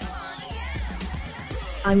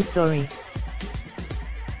 I'm sorry.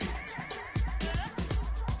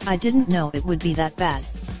 I didn't know it would be that bad.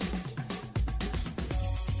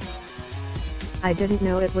 I didn't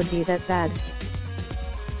know it would be that bad.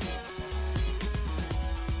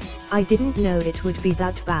 I didn't know it would be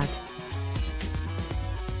that bad.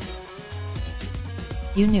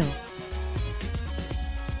 You knew.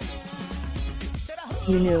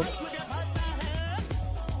 You knew.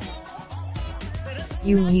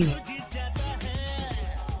 You knew.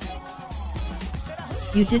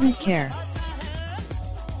 You didn't care.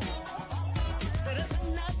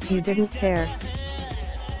 You didn't care.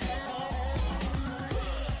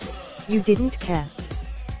 You didn't care.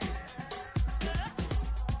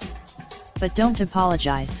 But don't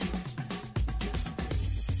apologize.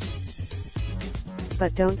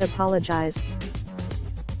 But don't apologize.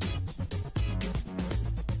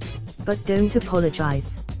 But don't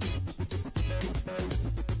apologize.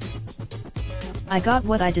 I got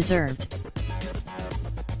what I deserved.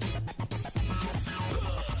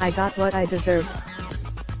 I got what I deserved.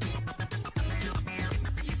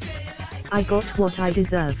 I got what I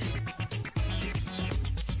deserved.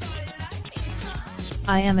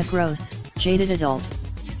 I am a gross, jaded adult.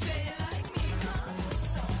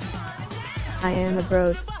 I am a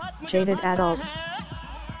gross, jaded adult.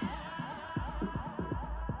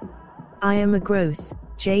 I am a gross,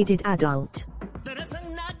 jaded adult.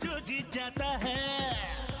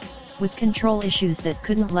 With control issues that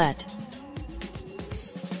couldn't let.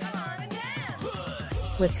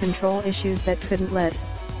 With control issues that couldn't let.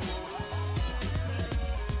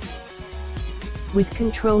 With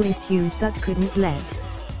control issues that couldn't let.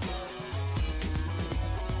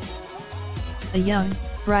 A young,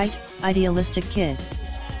 bright, idealistic kid.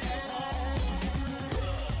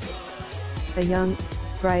 A young,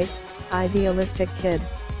 bright, idealistic kid.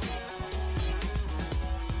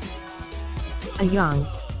 A young,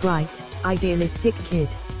 bright, idealistic kid.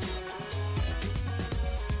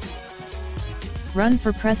 Run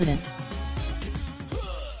for president.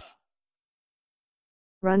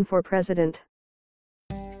 Run for president.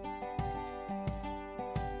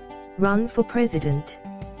 Run for president.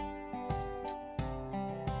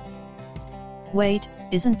 Wait,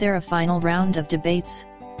 isn't there a final round of debates?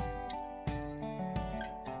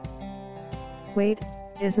 Wait,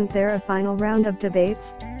 isn't there a final round of debates?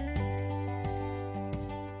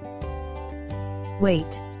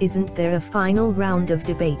 Wait, isn't there a final round of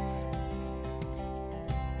debates?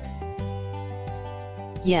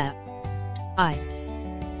 Yeah.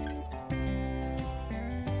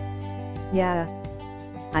 Yeah.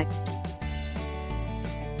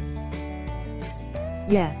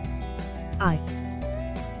 Yeah.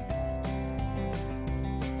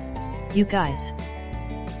 You guys.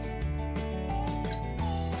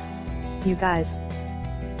 You guys.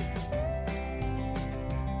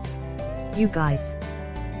 You guys.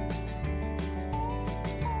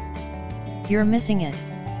 You're missing it.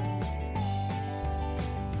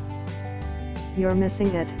 You're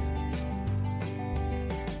missing it.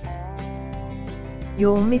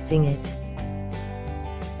 You're missing it.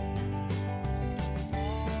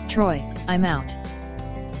 Troy, I'm out.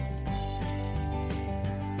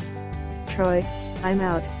 Troy, I'm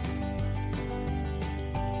out.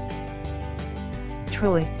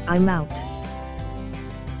 Troy, I'm out.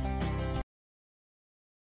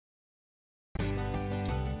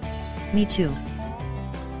 Me too.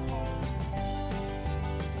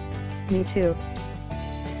 Me too.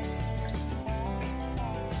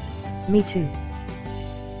 Me too.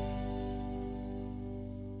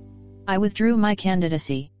 I withdrew my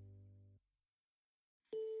candidacy.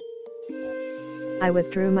 I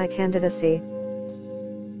withdrew my candidacy.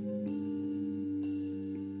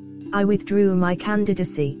 I withdrew my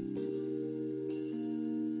candidacy.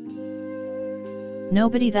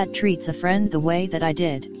 Nobody that treats a friend the way that I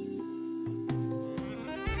did.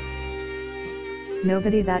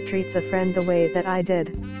 Nobody that treats a friend the way that I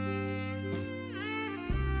did.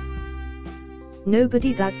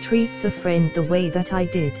 Nobody that treats a friend the way that I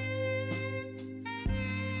did.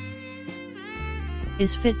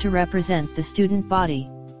 Is fit to represent the student body.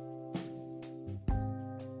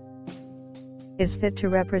 Is fit to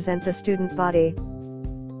represent the student body.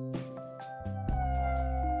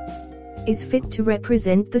 Is fit to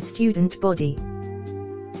represent the student body.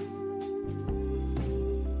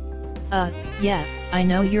 Yeah, I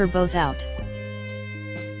know you're both out.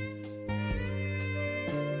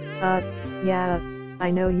 Yeah,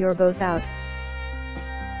 I know you're both out.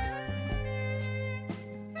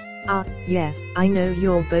 Yeah, I know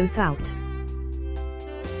you're both out.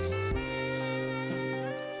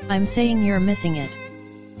 I'm saying you're missing it.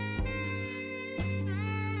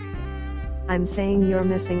 I'm saying you're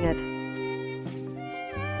missing it.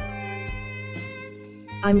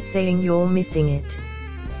 I'm saying you're missing it.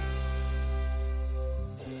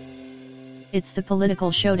 It's the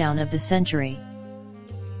political showdown of the century.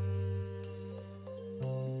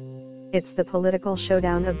 It's the political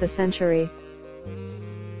showdown of the century.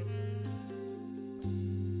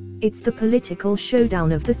 It's the political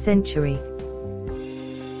showdown of the century.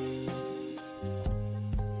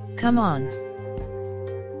 Come on.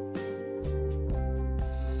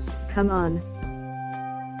 Come on.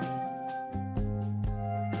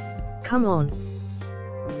 Come on.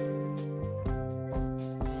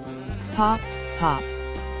 Pop, pop.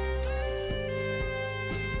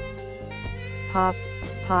 Pop,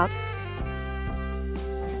 pop.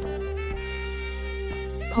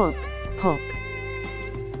 Pop, pop.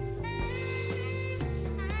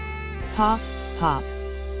 Pop, pop.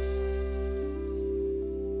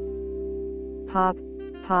 Pop,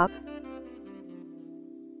 pop.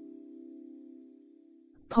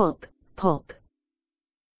 Pop, pop.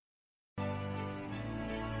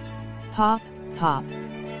 Pop, pop.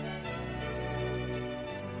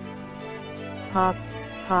 Pop,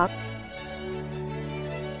 pop.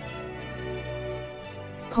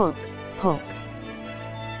 Pop, pop.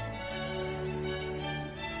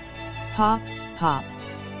 Pop, pop.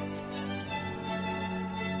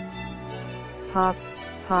 Pop,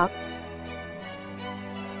 pop.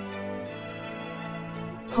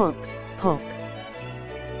 Pop, pop.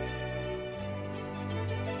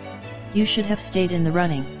 You should have stayed in the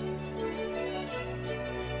running.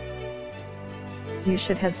 You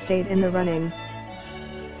should have stayed in the running.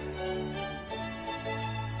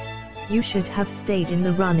 You should have stayed in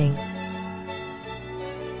the running.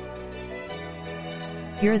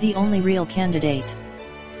 You're the only real candidate.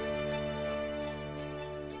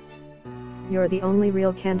 You're the only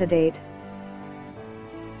real candidate.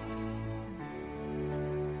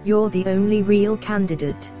 You're the only real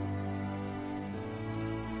candidate.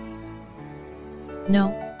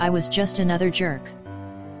 No, I was just another jerk.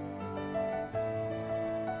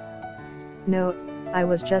 No, I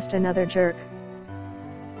was just another jerk.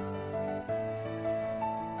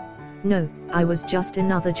 No, I was just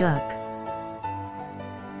another jerk.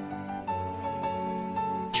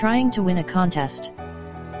 Trying to win a contest.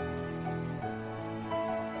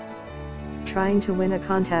 Trying to win a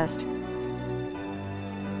contest.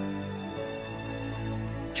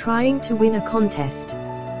 Trying to win a contest.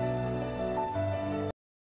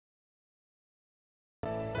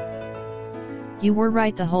 You were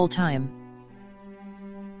right the whole time.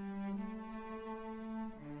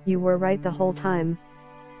 You were right the whole time.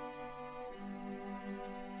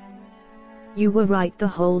 You were right the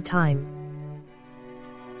whole time.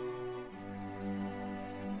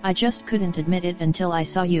 I just couldn't admit it until I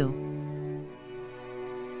saw you.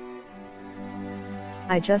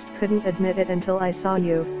 I just couldn't admit it until I saw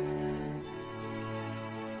you.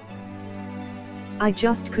 I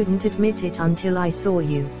just couldn't admit it until I saw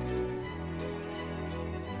you.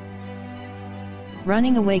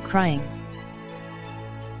 Running away crying.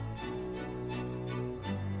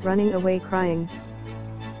 Running away crying.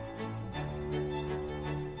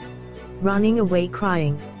 Running away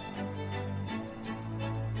crying.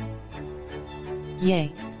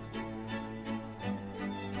 Yay.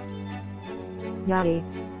 Yachty.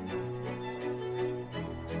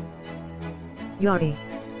 Yori.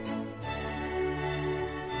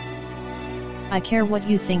 I care what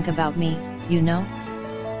you think about me, you know?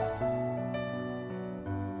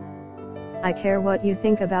 I care what you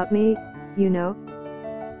think about me, you know?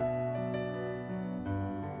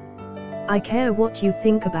 I care what you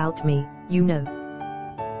think about me, you know.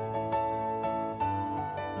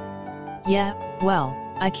 Yeah, well,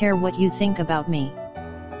 I care what you think about me.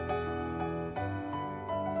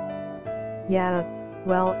 Yeah,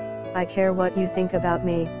 well, I care what you think about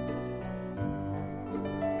me.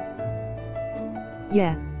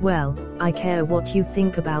 Yeah, well, I care what you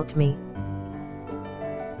think about me.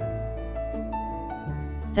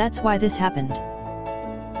 That's why this happened.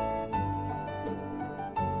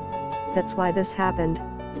 That's why this happened.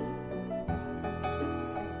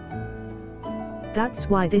 That's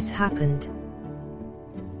why this happened.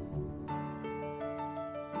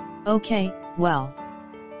 Okay, well.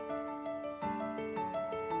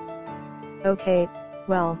 Okay,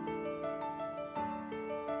 well.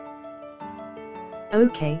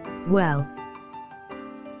 Okay, well.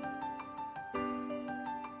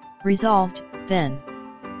 Resolved, then.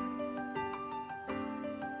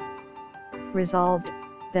 Resolved,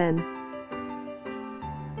 then.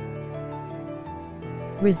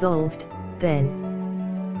 Resolved, then.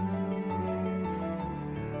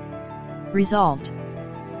 Resolved.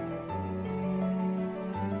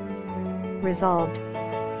 Resolved.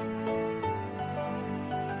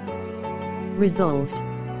 Resolved.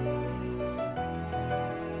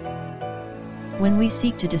 When we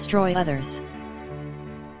seek to destroy others.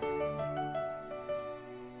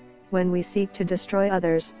 When we seek to destroy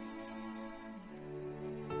others.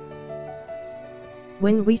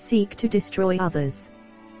 When we seek to destroy others.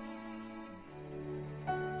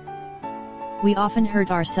 We often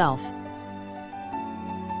hurt ourselves.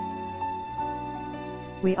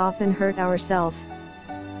 We often hurt ourselves.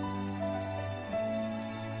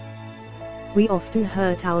 We often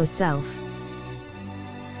hurt ourselves.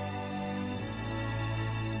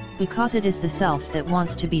 Because it is the self that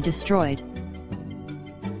wants to be destroyed.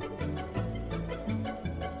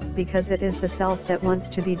 Because it is the self that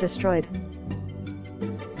wants to be destroyed.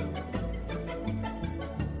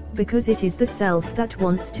 Because it is the self that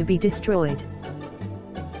wants to be destroyed.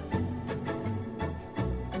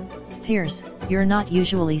 Pierce, you're not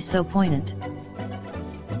usually so poignant.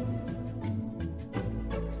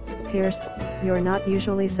 Pierce, you're not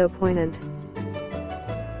usually so poignant.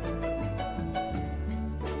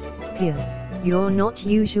 Pierce, you're not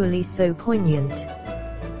usually so poignant.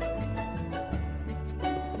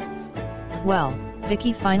 Well,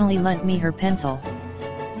 Vicky finally lent me her pencil.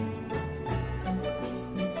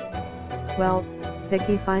 Well,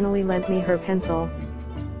 Vicky finally lent me her pencil.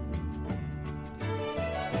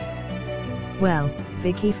 Well,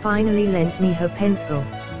 Vicky finally lent me her pencil.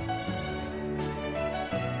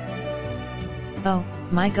 Oh,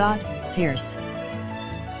 my God, Pierce.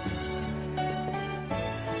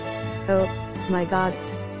 Oh, my God,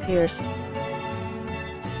 Pierce.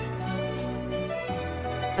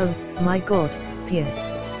 Oh, my God, Pierce.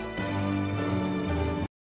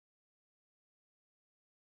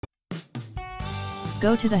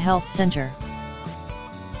 Go to the health center.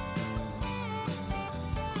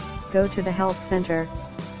 Go to the health center.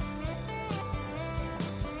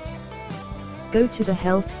 Go to the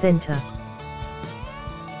health center.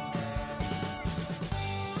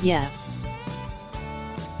 Yeah.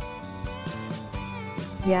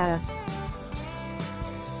 Yeah.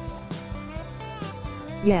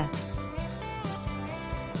 Yeah.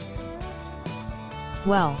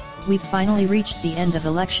 Well, we've finally reached the end of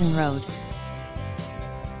Election Road.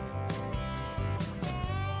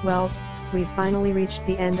 Well, we've finally reached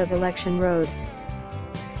the end of Election Road.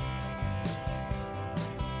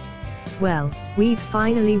 Well, we've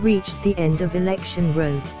finally reached the end of Election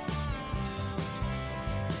Road.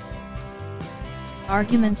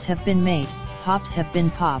 Arguments have been made, pops have been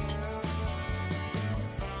popped.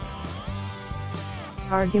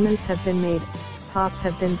 Arguments have been made, pops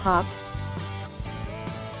have been popped.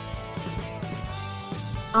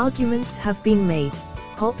 Arguments have been made,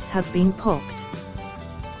 pops have been popped.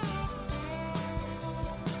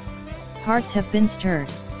 Hearts have been stirred,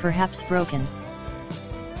 perhaps broken.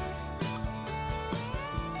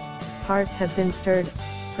 Hearts have been stirred,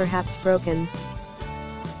 perhaps broken.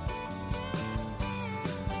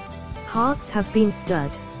 Hearts have been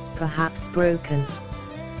stirred, perhaps broken.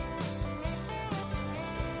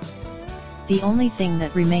 The only thing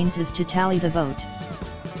that remains is to tally the vote.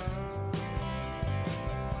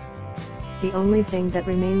 The only thing that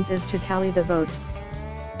remains is to tally the vote.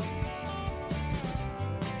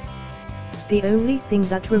 The only thing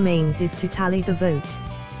that remains is to tally the vote.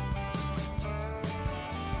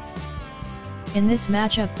 In this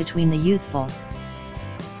matchup between the youthful.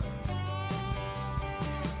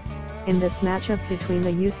 In this matchup between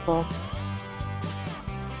the youthful.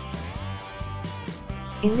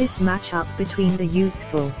 In this matchup between the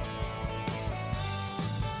youthful.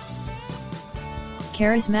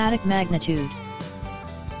 Charismatic magnitude.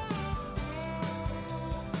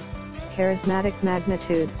 Charismatic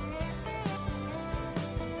magnitude.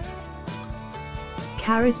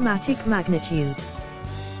 Charismatic magnitude.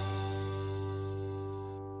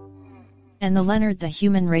 And the Leonard the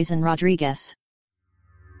Human Raisin Rodriguez.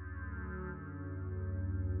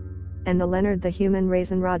 And the Leonard the Human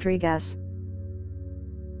Raisin Rodriguez.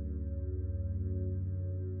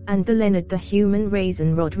 And the Leonard the Human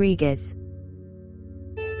Raisin Rodriguez.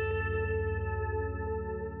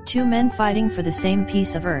 Two men fighting for the same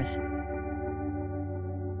piece of earth.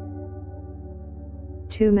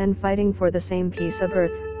 Two men fighting for the same piece of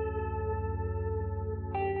earth.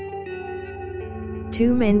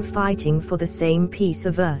 Two men fighting for the same piece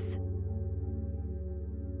of earth.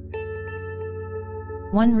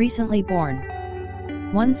 One recently born.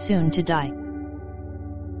 One soon to die.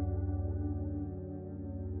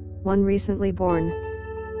 One recently born.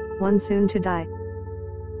 One soon to die.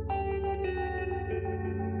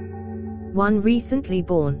 One recently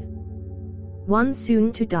born. One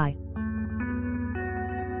soon to die.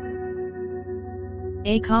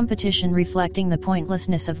 A competition reflecting the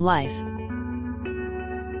pointlessness of life.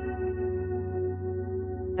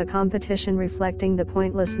 A competition reflecting the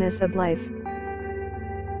pointlessness of life.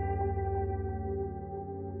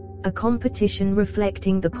 A competition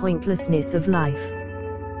reflecting the pointlessness of life.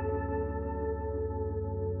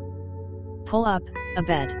 Pull up a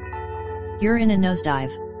bed. You're in a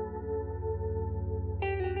nosedive.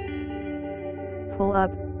 Pull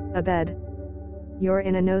up a bed. You're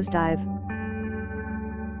in a nosedive.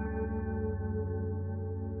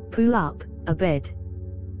 Pull up a bed.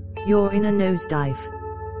 You're in a nosedive.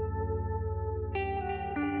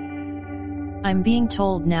 I'm being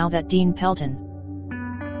told now that Dean Pelton.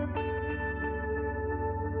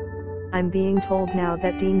 I'm being told now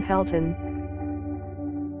that Dean Pelton.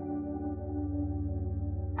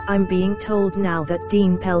 I'm being told now that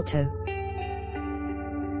Dean Pelto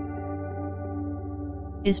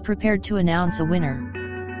is prepared to announce a winner.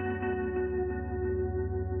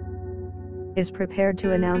 Is prepared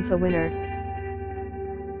to announce a winner.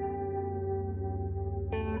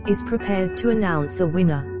 Is prepared to announce a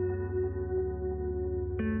winner.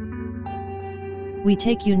 We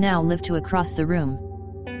take you now live to across the room.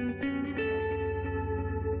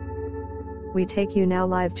 We take you now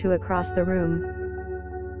live to across the room.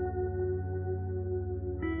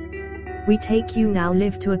 We take you now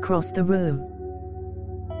live to across the room.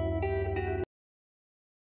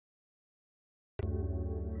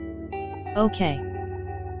 Okay.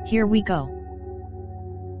 Here we go.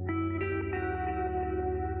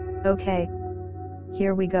 Okay.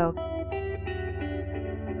 Here we go.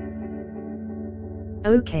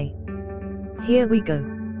 Okay. Here we go.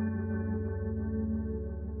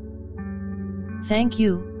 Thank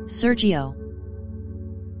you, Sergio.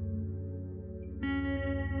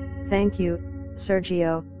 Thank you,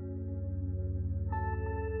 Sergio.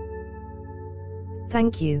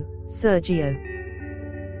 Thank you, Sergio.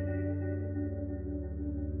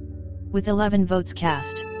 With 11 votes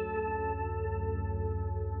cast.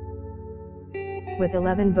 With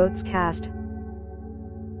 11 votes cast.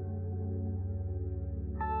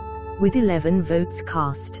 With 11 votes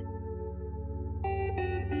cast.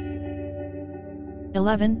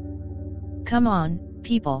 11. Come on,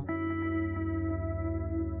 people.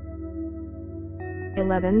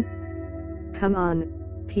 11. Come on,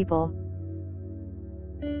 people.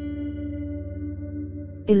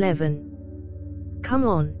 11. Come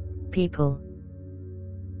on, people.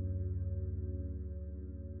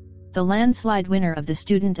 The landslide winner of the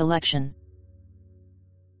student election.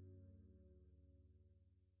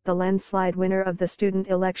 The landslide winner of the student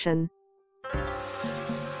election.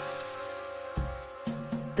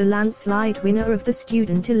 The landslide winner of the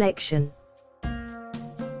student election.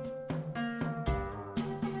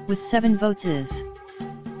 With 7 votes is.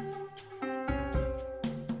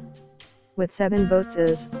 With 7 votes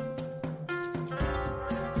is.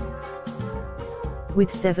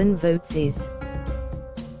 With 7 votes is.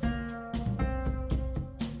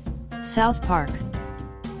 South Park.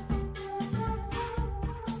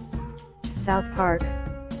 South Park.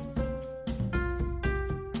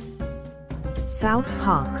 South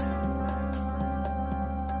Park.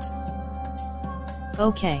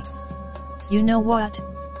 Okay. You know what?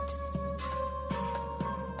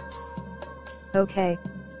 Okay.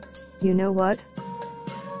 You know what?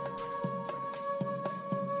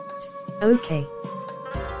 Okay.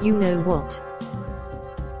 You know what?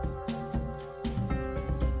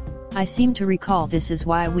 I seem to recall this is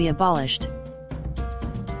why we abolished.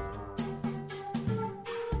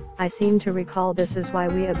 I seem to recall this is why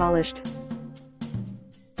we abolished.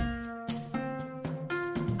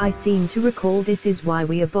 I seem to recall this is why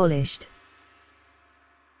we abolished.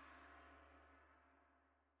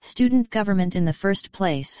 Student government in the first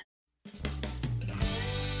place.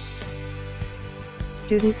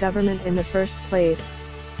 Student government in the first place.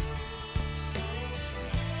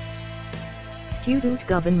 Student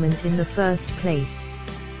government in the first place.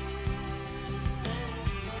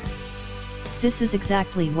 This is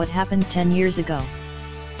exactly what happened 10 years ago.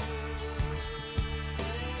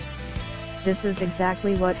 This is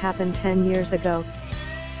exactly what happened 10 years ago.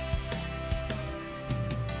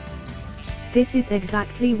 This is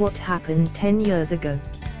exactly what happened 10 years ago.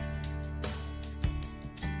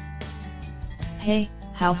 Hey,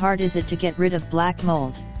 how hard is it to get rid of black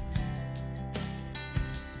mold?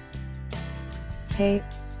 Hey,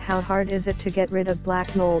 how hard is it to get rid of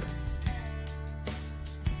black mold?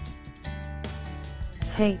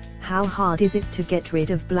 Hey, how hard is it to get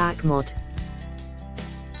rid of black mold?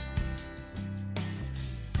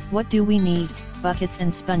 What do we need? Buckets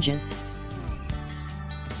and sponges.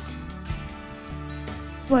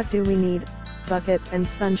 What do we need? Buckets and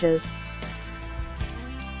sponges.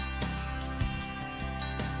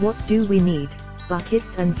 What do we need?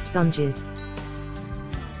 Buckets and sponges.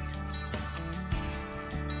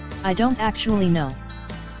 I don't actually know.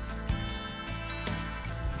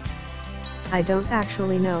 I don't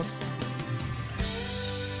actually know.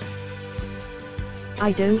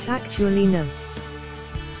 I don't actually know.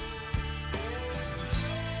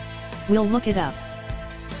 We'll look it up.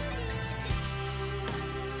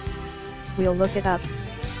 We'll look it up.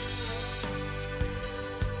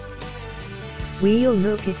 We'll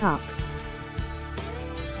look it up.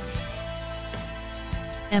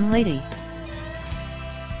 Lady.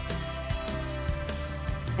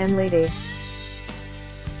 Lady.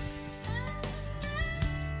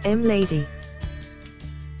 Lady.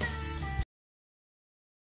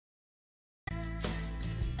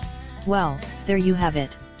 Well, there you have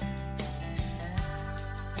it.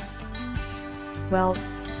 Well,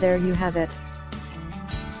 there you have it.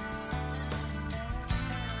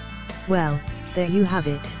 Well, there you have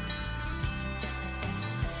it.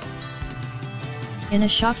 In a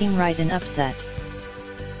shocking right and upset.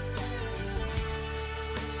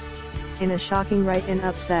 In a shocking right and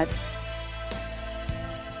upset.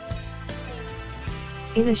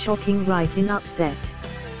 In a shocking right and upset.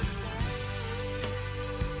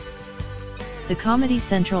 The Comedy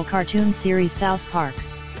Central cartoon series South Park.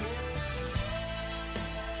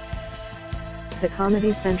 The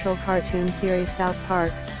Comedy Central cartoon series South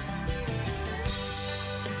Park.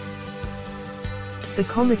 The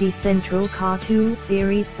Comedy Central cartoon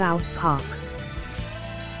series South Park.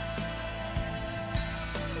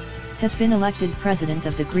 Has been elected president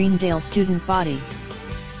of the Greendale student body.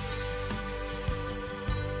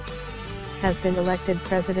 Has been elected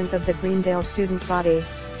president of the Greendale student body.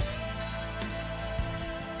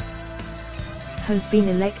 Has been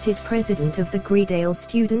elected president of the Greendale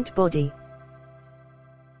student body.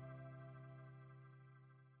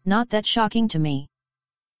 Not that shocking to me.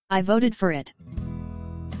 I voted for it.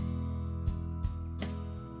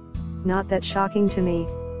 Not that shocking to me.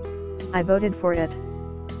 I voted for it.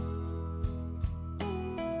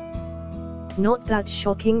 Not that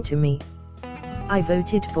shocking to me. I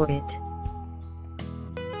voted for it.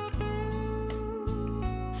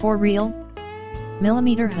 For real?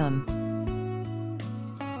 Millimeter hum.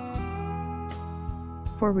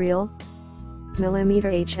 For real?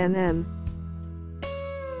 Millimeter HMM.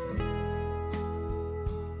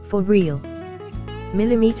 For real.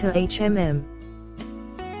 Millimeter HMM.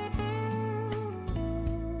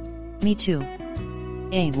 Me too.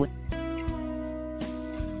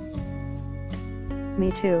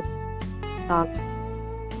 Me too.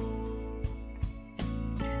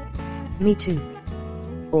 Me too.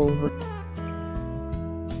 All.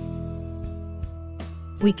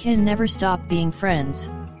 We can never stop being friends.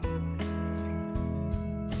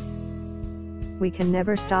 We can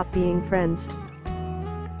never stop being friends.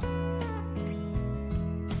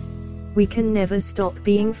 We can never stop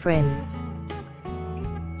being friends.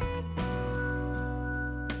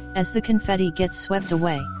 As the confetti gets swept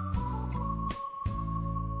away.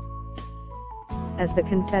 As the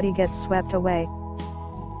confetti gets swept away.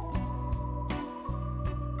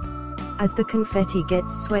 As the confetti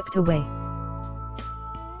gets swept away.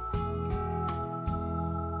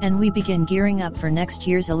 And we begin gearing up for next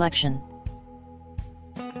year's election.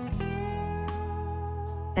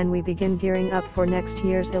 And we begin gearing up for next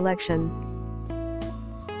year's election.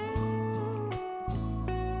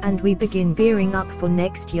 And we begin gearing up for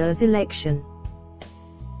next year's election.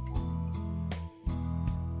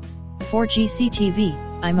 For GCTV,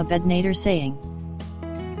 I'm a bednader saying.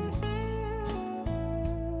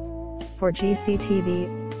 For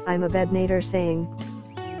GCTV, I'm a bednader saying.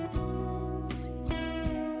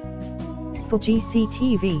 For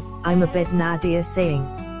GCTV, I'm a bednadir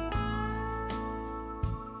saying.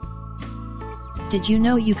 Did you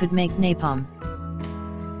know you could make napalm?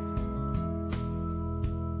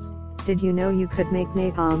 Did you know you could make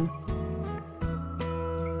napalm?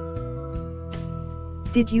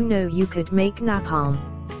 Did you know you could make napalm?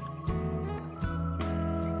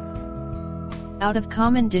 Out of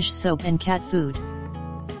common dish soap and cat food.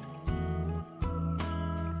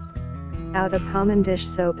 Out of common dish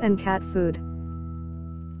soap and cat food.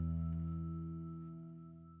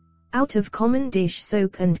 Out of common dish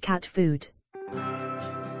soap and cat food.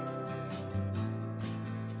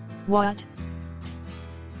 What?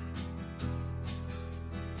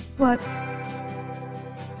 What?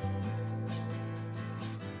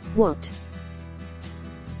 What?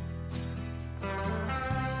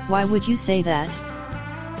 Why would you say that?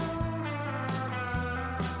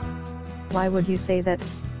 Why would you say that?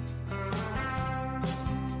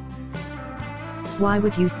 Why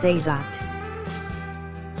would you say that?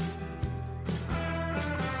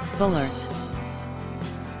 Bullers.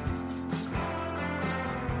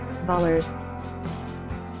 Ballers.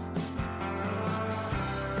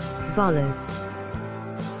 Vollers.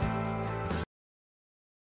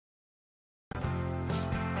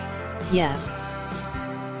 Yeah.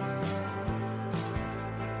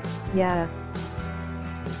 Yeah.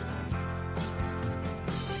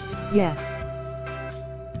 Yeah.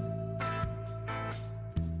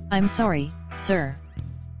 I'm sorry, sir.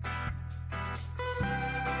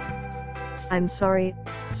 I'm sorry,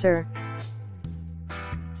 sir.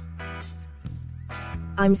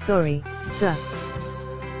 I'm sorry, sir.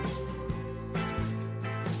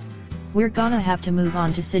 We're gonna have to move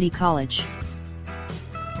on to City College.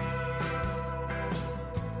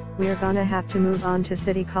 We're gonna have to move on to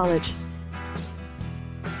City College.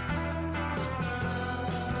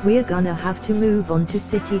 We're gonna have to move on to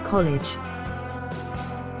City College.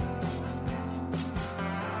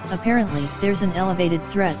 Apparently, there's an elevated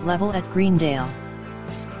threat level at Greendale.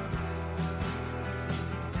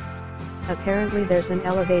 Apparently there's an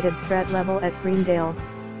elevated threat level at Greendale.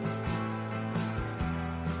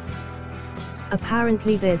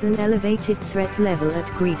 Apparently there's an elevated threat level at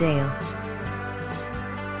Greendale.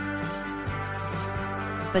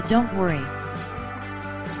 But don't worry.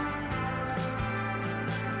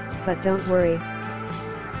 But don't worry.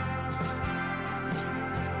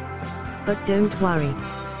 But don't worry.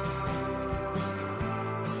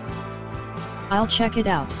 I'll check it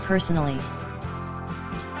out personally.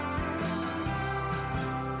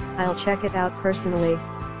 I'll check it out personally.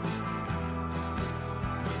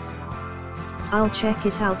 I'll check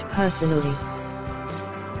it out personally.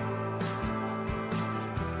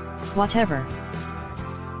 Whatever.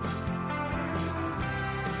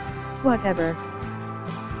 Whatever.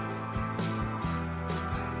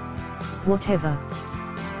 Whatever.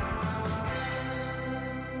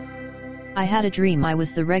 I had a dream I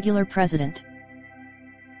was the regular president.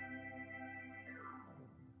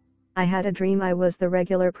 I had a dream I was the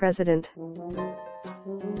regular president.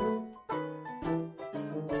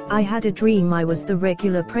 I had a dream I was the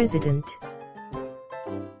regular president.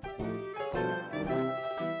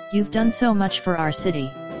 You've done so much for our city.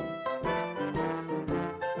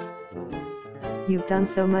 You've done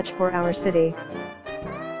so much for our city.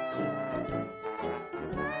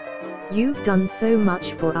 You've done so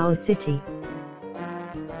much for our city.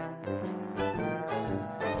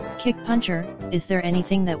 Kick puncher, is there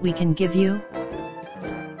anything that we can give you?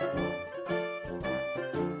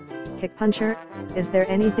 Kick puncher, is there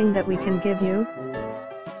anything that we can give you?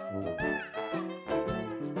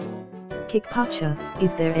 Kick puncher,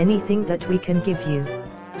 is there anything that we can give you?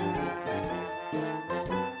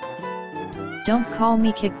 Don't call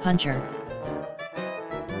me kick puncher.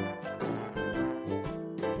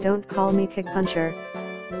 Don't call me kick puncher.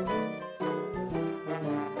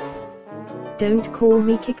 Don't call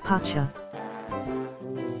me kick puncher.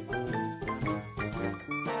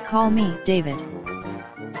 Call me David.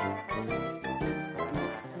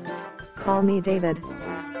 Call me David.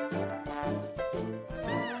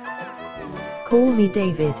 Call me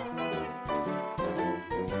David.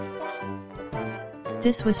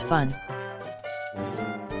 This was fun.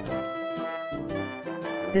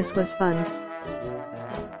 This was fun.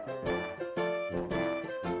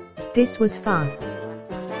 This was fun.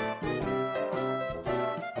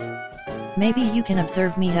 Maybe you can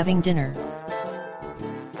observe me having dinner.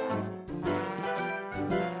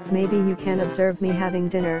 Maybe you can observe me having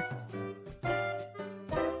dinner.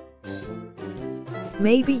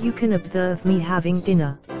 Maybe you can observe me having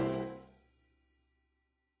dinner.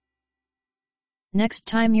 Next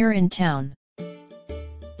time you're in town.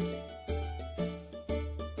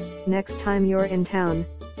 Next time you're in town.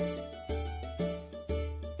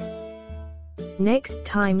 Next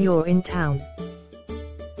time you're in town.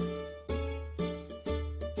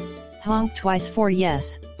 Honk twice for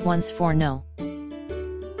yes, once for no.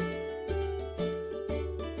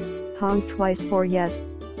 Honk twice for yes,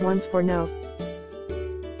 once for no.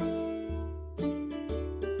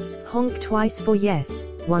 Honk twice for yes,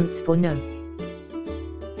 once for no.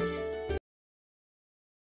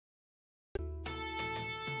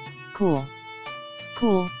 Cool.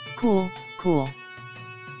 Cool, cool, cool.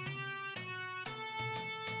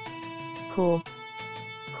 Cool.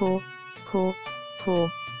 Cool, cool,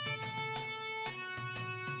 cool.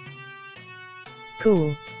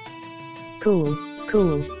 Cool. Cool,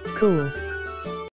 cool, cool.